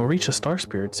enough, we'll reach the Star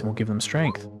Spirits and we'll give them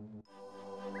strength.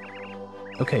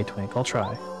 Okay, Twink, I'll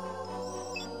try.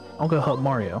 I'll go help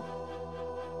Mario.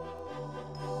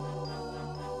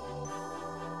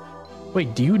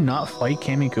 Wait, do you not fight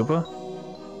Kammy Koopa?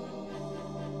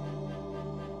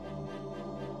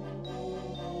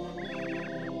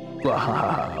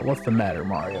 What's the matter,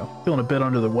 Mario? Feeling a bit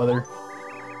under the weather?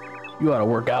 You ought to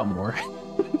work out more.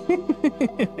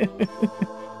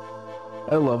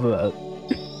 I love that.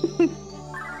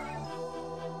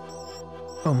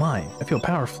 Oh my, I feel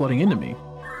power flooding into me.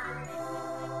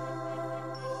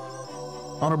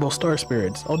 Honorable Star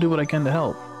Spirits, I'll do what I can to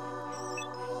help.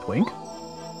 Twink?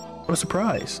 What a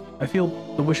surprise! I feel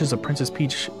the wishes of Princess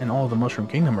Peach and all of the Mushroom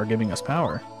Kingdom are giving us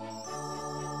power.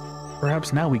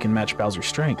 Perhaps now we can match Bowser's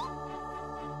strength.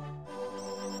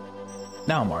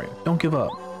 Now, Mario, don't give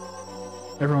up.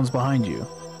 Everyone's behind you.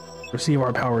 Receive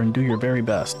our power and do your very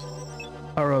best.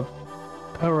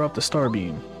 Power up the Star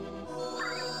Beam.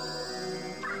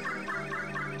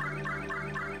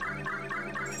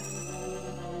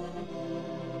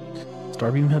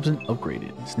 Star Beam has been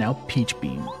upgraded. It's now Peach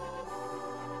Beam.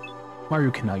 Mario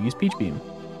can now use Peach Beam.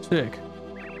 Sick.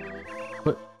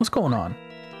 What's going on?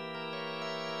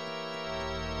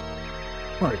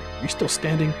 Mario, you're still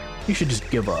standing? You should just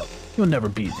give up. You'll never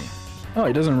beat me. Oh,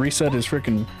 he doesn't reset his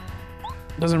HP.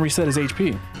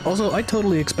 Also, I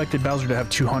totally expected Bowser to have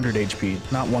 200 HP,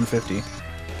 not 150.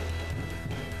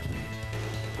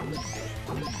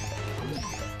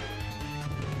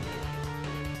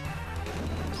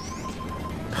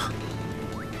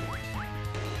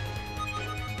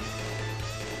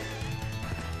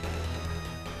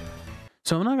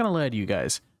 So I'm not gonna lie to you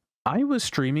guys, I was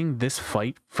streaming this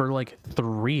fight for like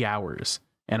 3 hours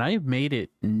and I made it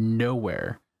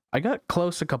nowhere. I got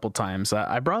close a couple times.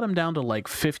 I brought him down to like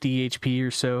 50 HP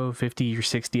or so, 50 or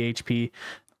 60 HP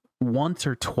once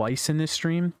or twice in this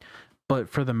stream, but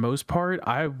for the most part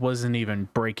I wasn't even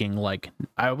breaking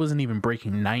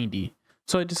 90.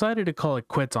 So I decided to call it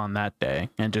quits on that day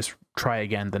and just try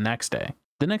again the next day.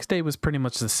 The next day was pretty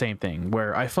much the same thing,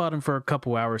 where I fought him for a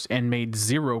couple hours and made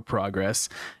 0 progress,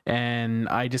 and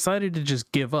I decided to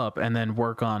just give up and then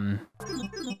work on...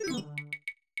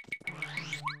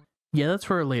 Yeah, that's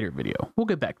for a later video. We'll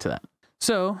get back to that.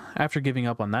 So, after giving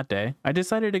up on that day, I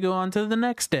decided to go on to the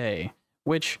next day,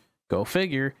 which, go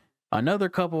figure, another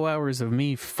couple hours of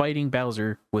me fighting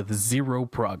Bowser with 0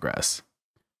 progress.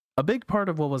 A big part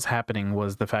of what was happening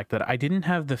was the fact that I didn't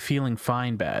have the Feeling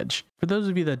Fine badge. For those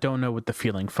of you that don't know what the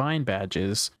Feeling Fine badge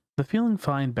is, the Feeling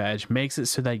Fine badge makes it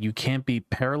so that you can't be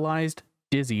paralyzed,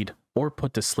 dizzied, or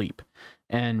put to sleep.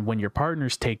 And when your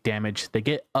partners take damage, they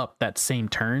get up that same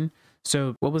turn.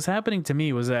 So what was happening to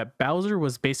me was that Bowser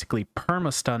was basically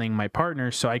perma-stunning my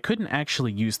partner, so I couldn't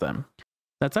actually use them.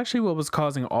 That's actually what was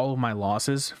causing all of my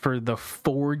losses for the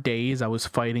 4 days I was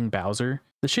fighting Bowser.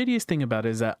 The shittiest thing about it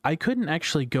is that I couldn't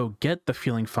actually go get the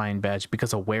Feeling Fine badge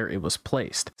because of where it was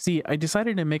placed. See, I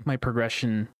decided to make my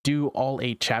progression do all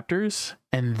 8 chapters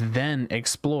and then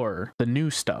explore the new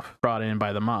stuff brought in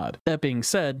by the mod. That being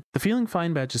said, the Feeling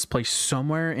Fine badge is placed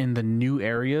somewhere in the new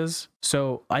areas,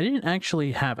 so I didn't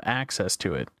actually have access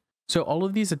to it. So all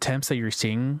of these attempts that you're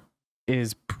seeing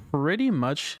is pretty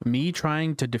much me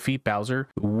trying to defeat Bowser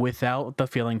without the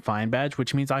Feeling Fine badge,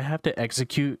 which means I have to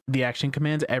execute the action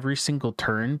commands every single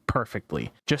turn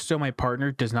perfectly, just so my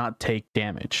partner does not take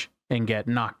damage and get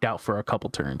knocked out for a couple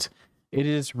turns. It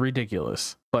is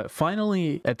ridiculous. But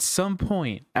finally, at some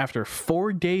point, after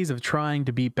 4 days of trying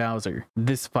to beat Bowser,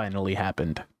 this finally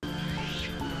happened.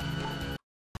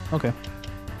 Okay.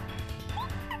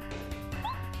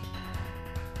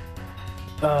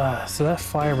 So that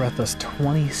fire breath does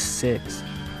 26.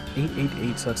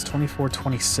 888, so that's 24,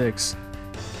 26.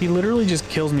 He literally just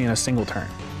kills me in a single turn.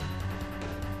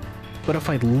 But if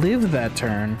I live that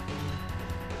turn...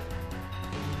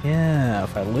 Yeah,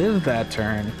 if I live that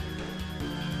turn...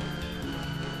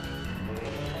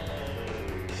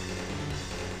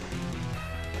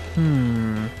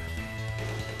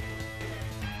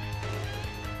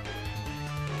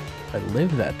 If I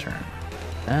live that turn,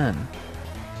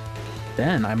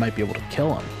 then I might be able to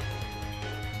kill him.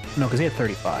 No, because he had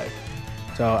 35.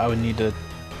 So I would need to...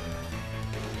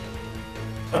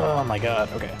 Oh my god,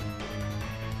 okay.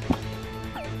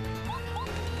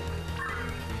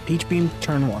 Peach Beam,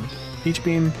 turn 1. Peach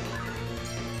Beam...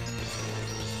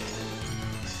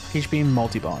 Peach Beam,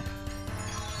 multi-bonk.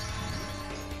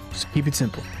 Just keep it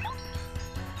simple.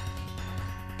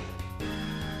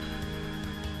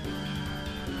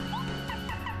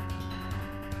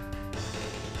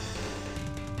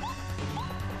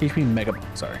 Peach Beam, Mega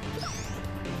Bonk, sorry.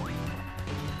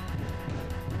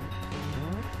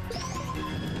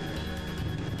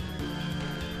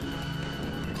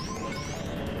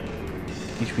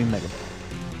 Peach Beam, Mega Bonk.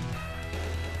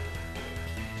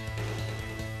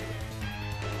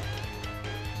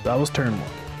 That was turn 1.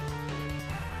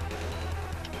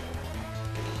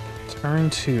 Turn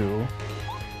 2.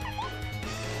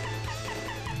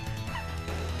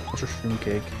 Ultra Shroom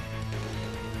Cake.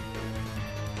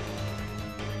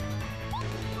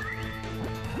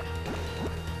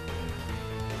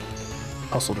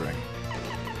 Hustle Drink.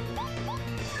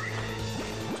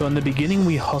 So in the beginning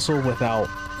we hustle without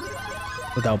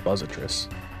Buzzatrice.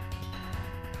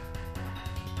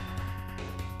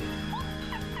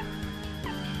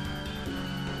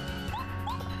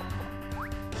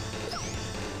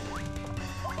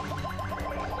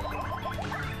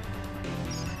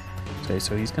 Okay,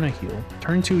 so he's gonna heal.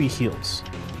 Turn 2 he heals.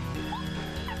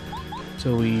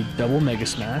 So we double Mega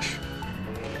Smash.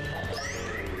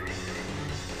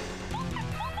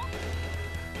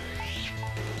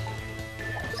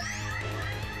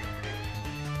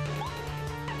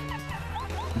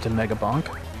 To Mega Bonk.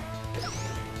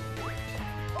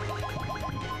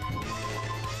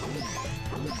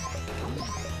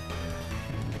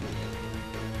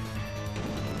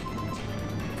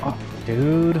 Oh,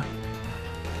 dude.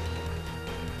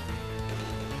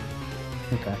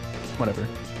 Okay, whatever.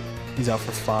 He's out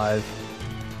for 5.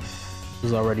 This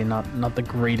is already not the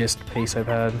greatest pace I've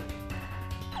had.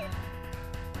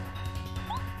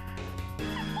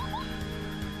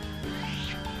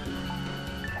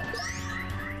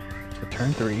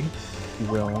 Turn 3, he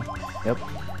will, yep,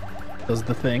 does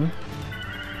the thing.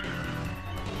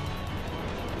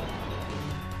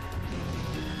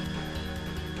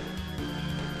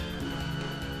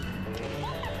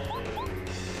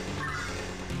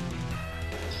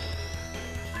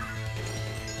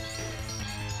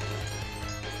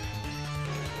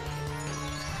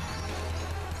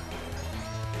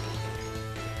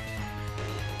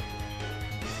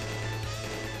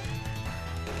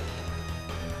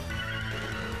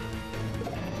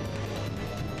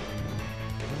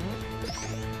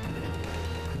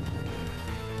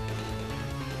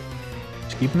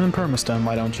 Keep him in permastone,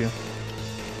 why don't you?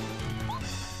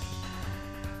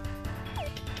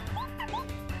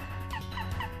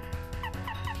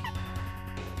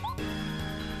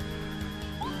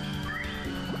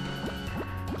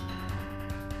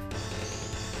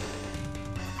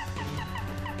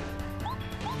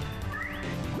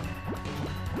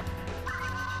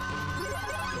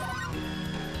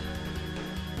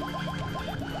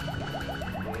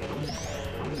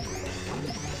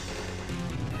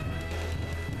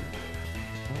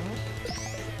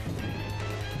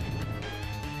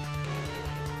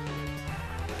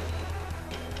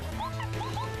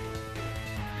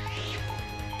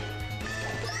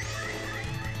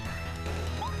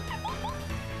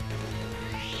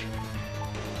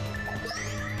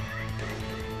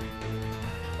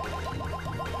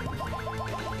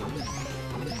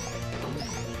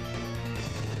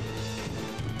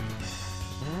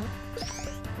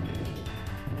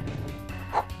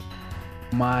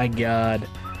 My god.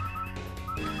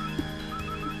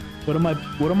 What do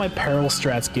my peril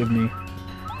strats give me?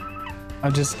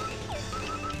 I'm just...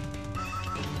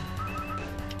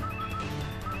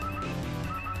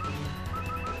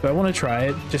 Do I want to try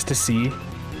it just to see?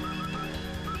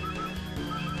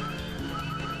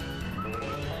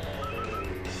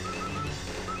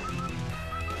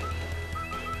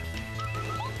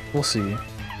 We'll see.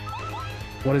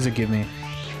 What does it give me?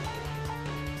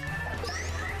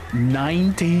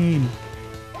 19!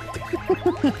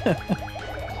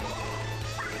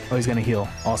 Oh, he's gonna heal.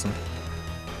 Awesome.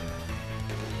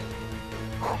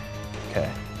 Okay.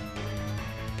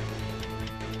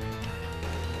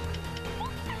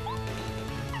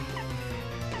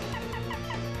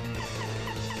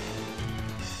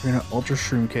 We're gonna Ultra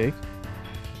Shroom Cake.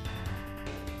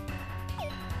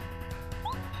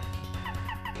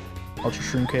 Ultra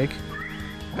Shroom Cake.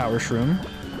 Power Shroom.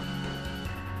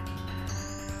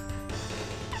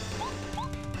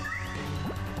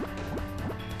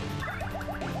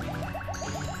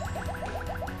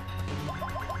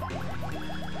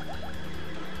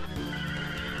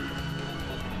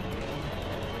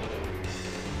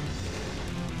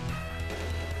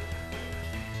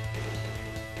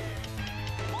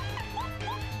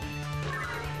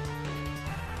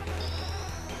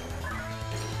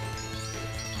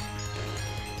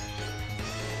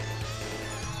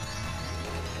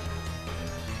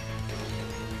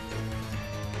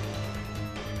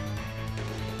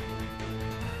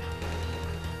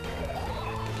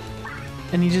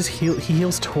 And he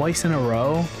heals twice in a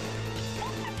row?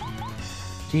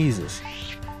 Jesus.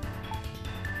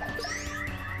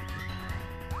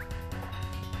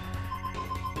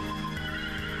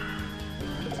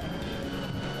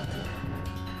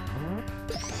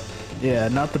 Yeah,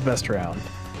 not the best round.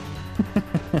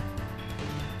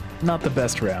 Not the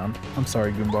best round. I'm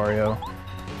sorry, Goombario.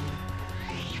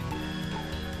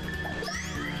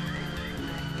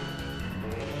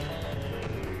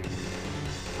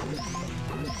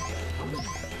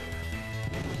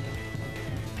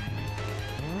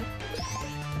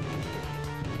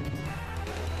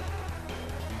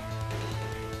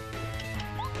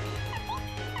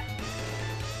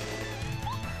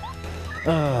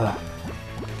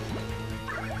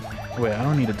 Wait, I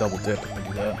don't need a double dip if I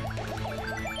do that.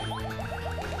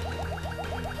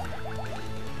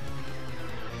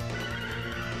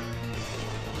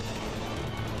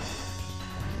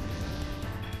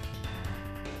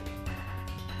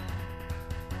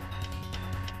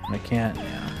 I can't,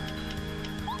 yeah.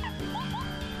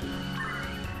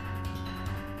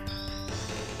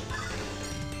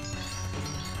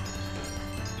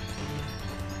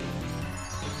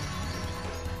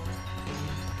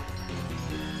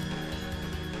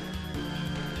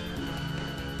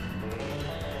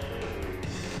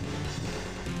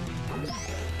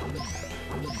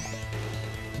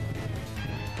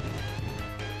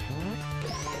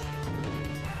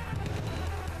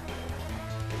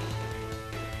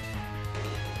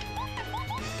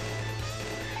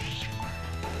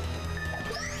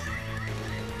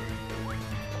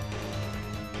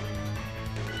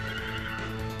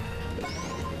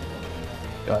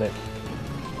 Got it.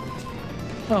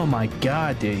 Oh my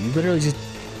god, dude. You literally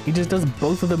he just does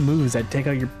both of the moves that take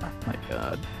out your... Oh my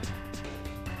god.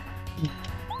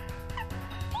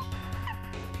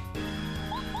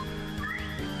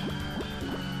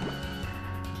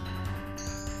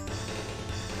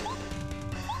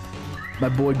 My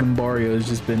boy Goombario has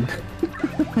just been...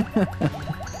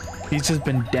 He's just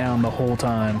been down the whole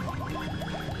time.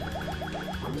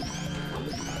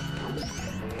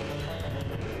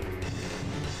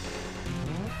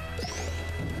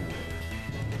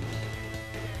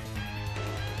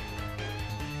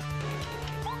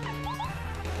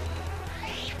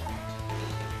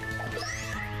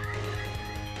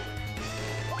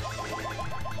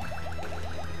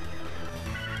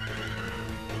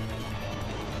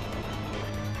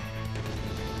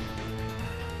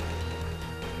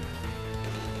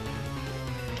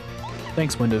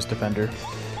 Thanks, Windows Defender.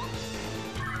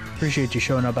 Appreciate you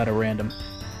showing up at a random.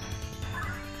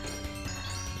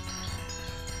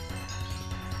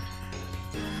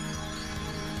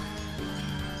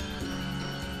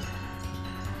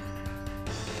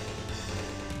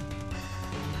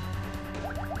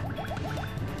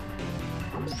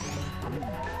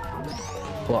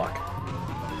 Block.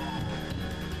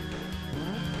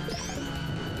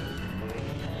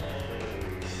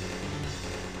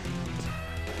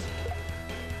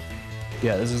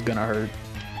 Yeah, this is gonna hurt.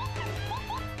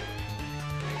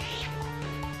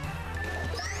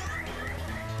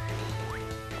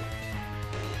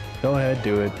 Go ahead,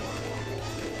 do it.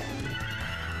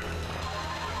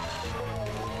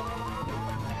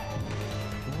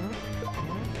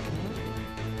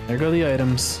 There go the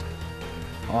items.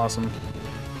 Awesome.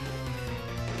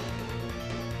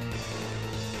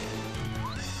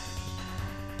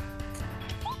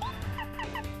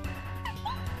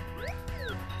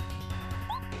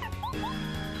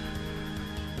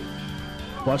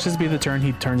 Watch this be the turn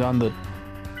he turns on the...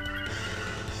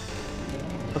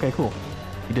 Okay, cool.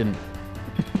 He didn't.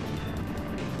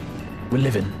 We're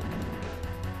living.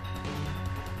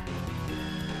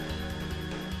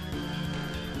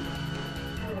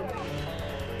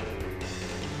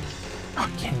 Oh, I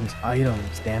can't use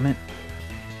items, damn it.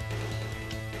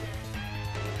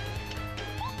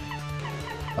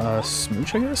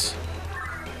 Smooch, I guess?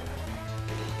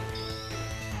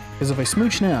 Because if I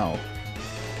smooch now,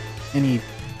 and he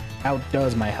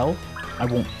outdoes my health, I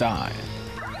won't die.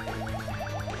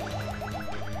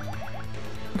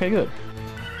 Okay, good.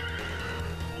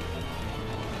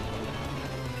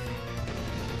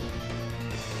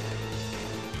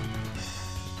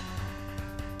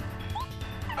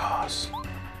 Gosh.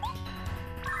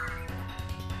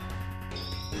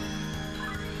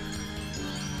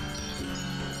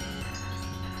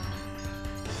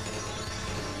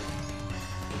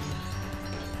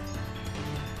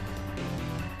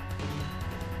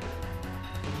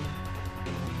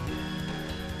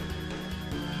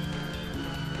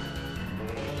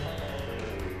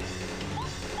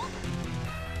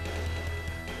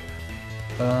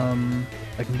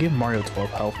 I can give Mario 12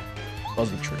 health.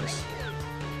 Buzzatrice.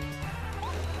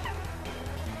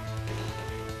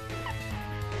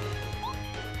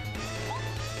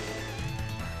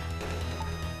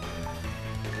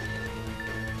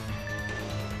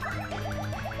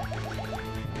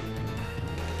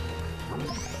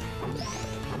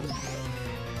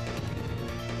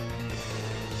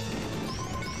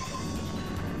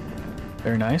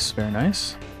 Very nice, very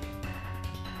nice.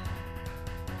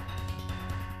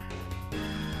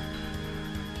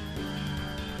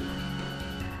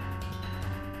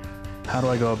 How do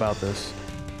I go about this?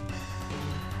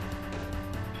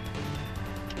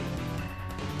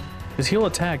 Because he'll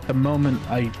attack the moment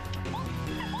I...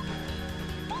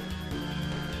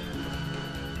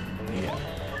 Yeah.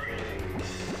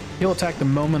 He'll attack the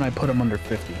moment I put him under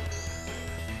 50.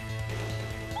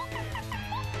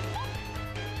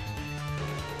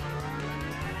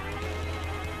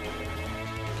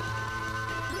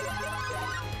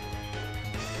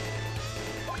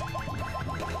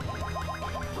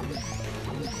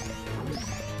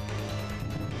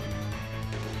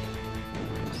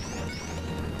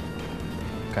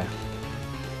 Okay.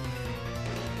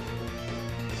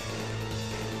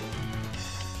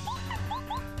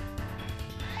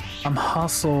 I'm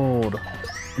hustled.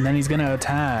 And then he's gonna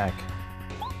attack.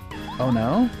 Oh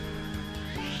no?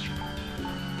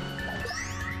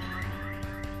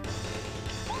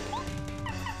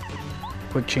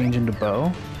 Quick change into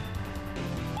bow.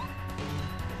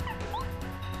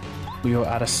 We go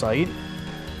out of sight.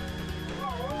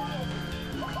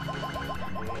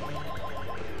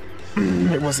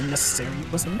 It wasn't necessary.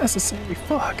 It wasn't necessary.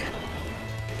 Fuck.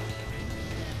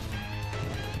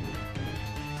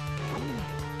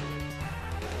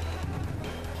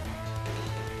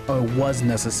 Oh, it was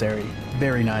necessary.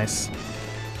 Very nice.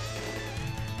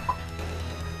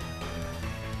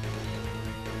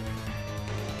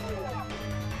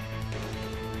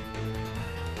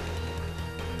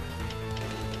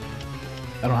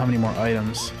 I don't have any more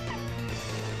items.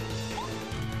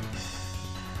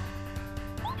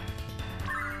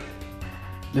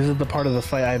 This is the part of the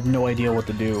fight I have no idea what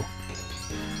to do.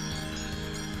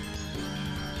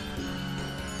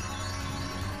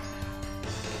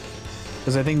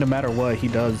 Because I think no matter what, he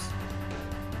does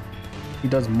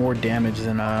more damage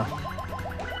than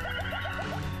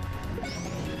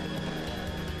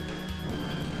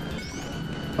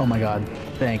Oh my god.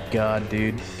 Thank god,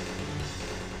 dude.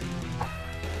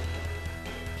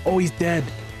 Oh, he's dead.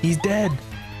 He's dead.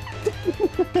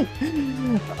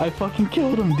 I fucking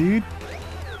killed him, dude.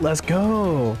 Let's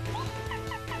go.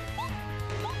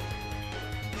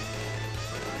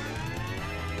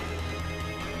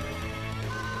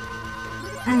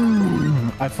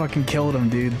 I fucking killed him,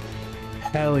 dude.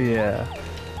 Hell yeah.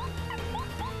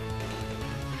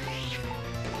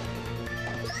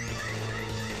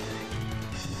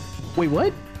 Wait,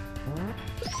 what?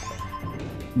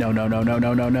 No, no, no, no,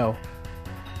 no, no, no.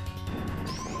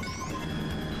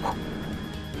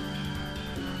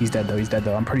 He's dead though, he's dead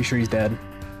though. I'm pretty sure he's dead.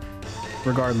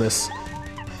 Regardless.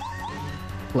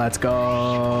 Let's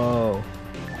go.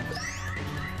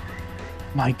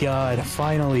 My god,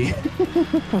 finally.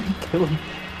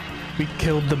 we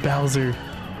killed the Bowser.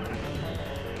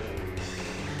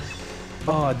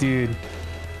 Oh, dude.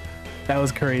 That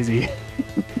was crazy.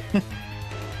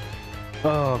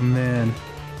 Oh, man.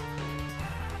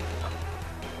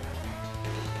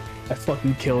 I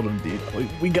fucking killed him, dude.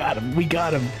 We got him. We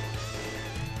got him.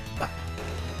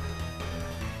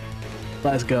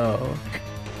 Let's go.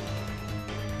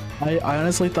 I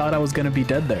honestly thought I was gonna be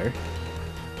dead there.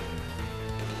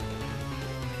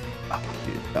 Oh,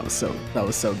 dude, that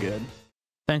was so good.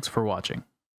 Thanks for watching.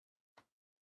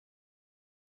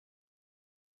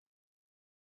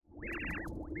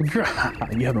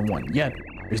 You haven't won yet.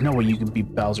 There's no way you can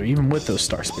beat Bowser even with those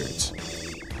star spirits.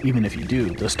 Even if you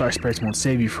do, those star spirits won't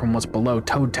save you from what's below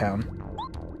Toad Town.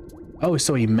 Oh,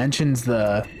 so he mentions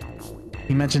the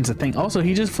thing. Also,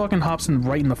 he just fucking hops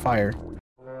right in the fire.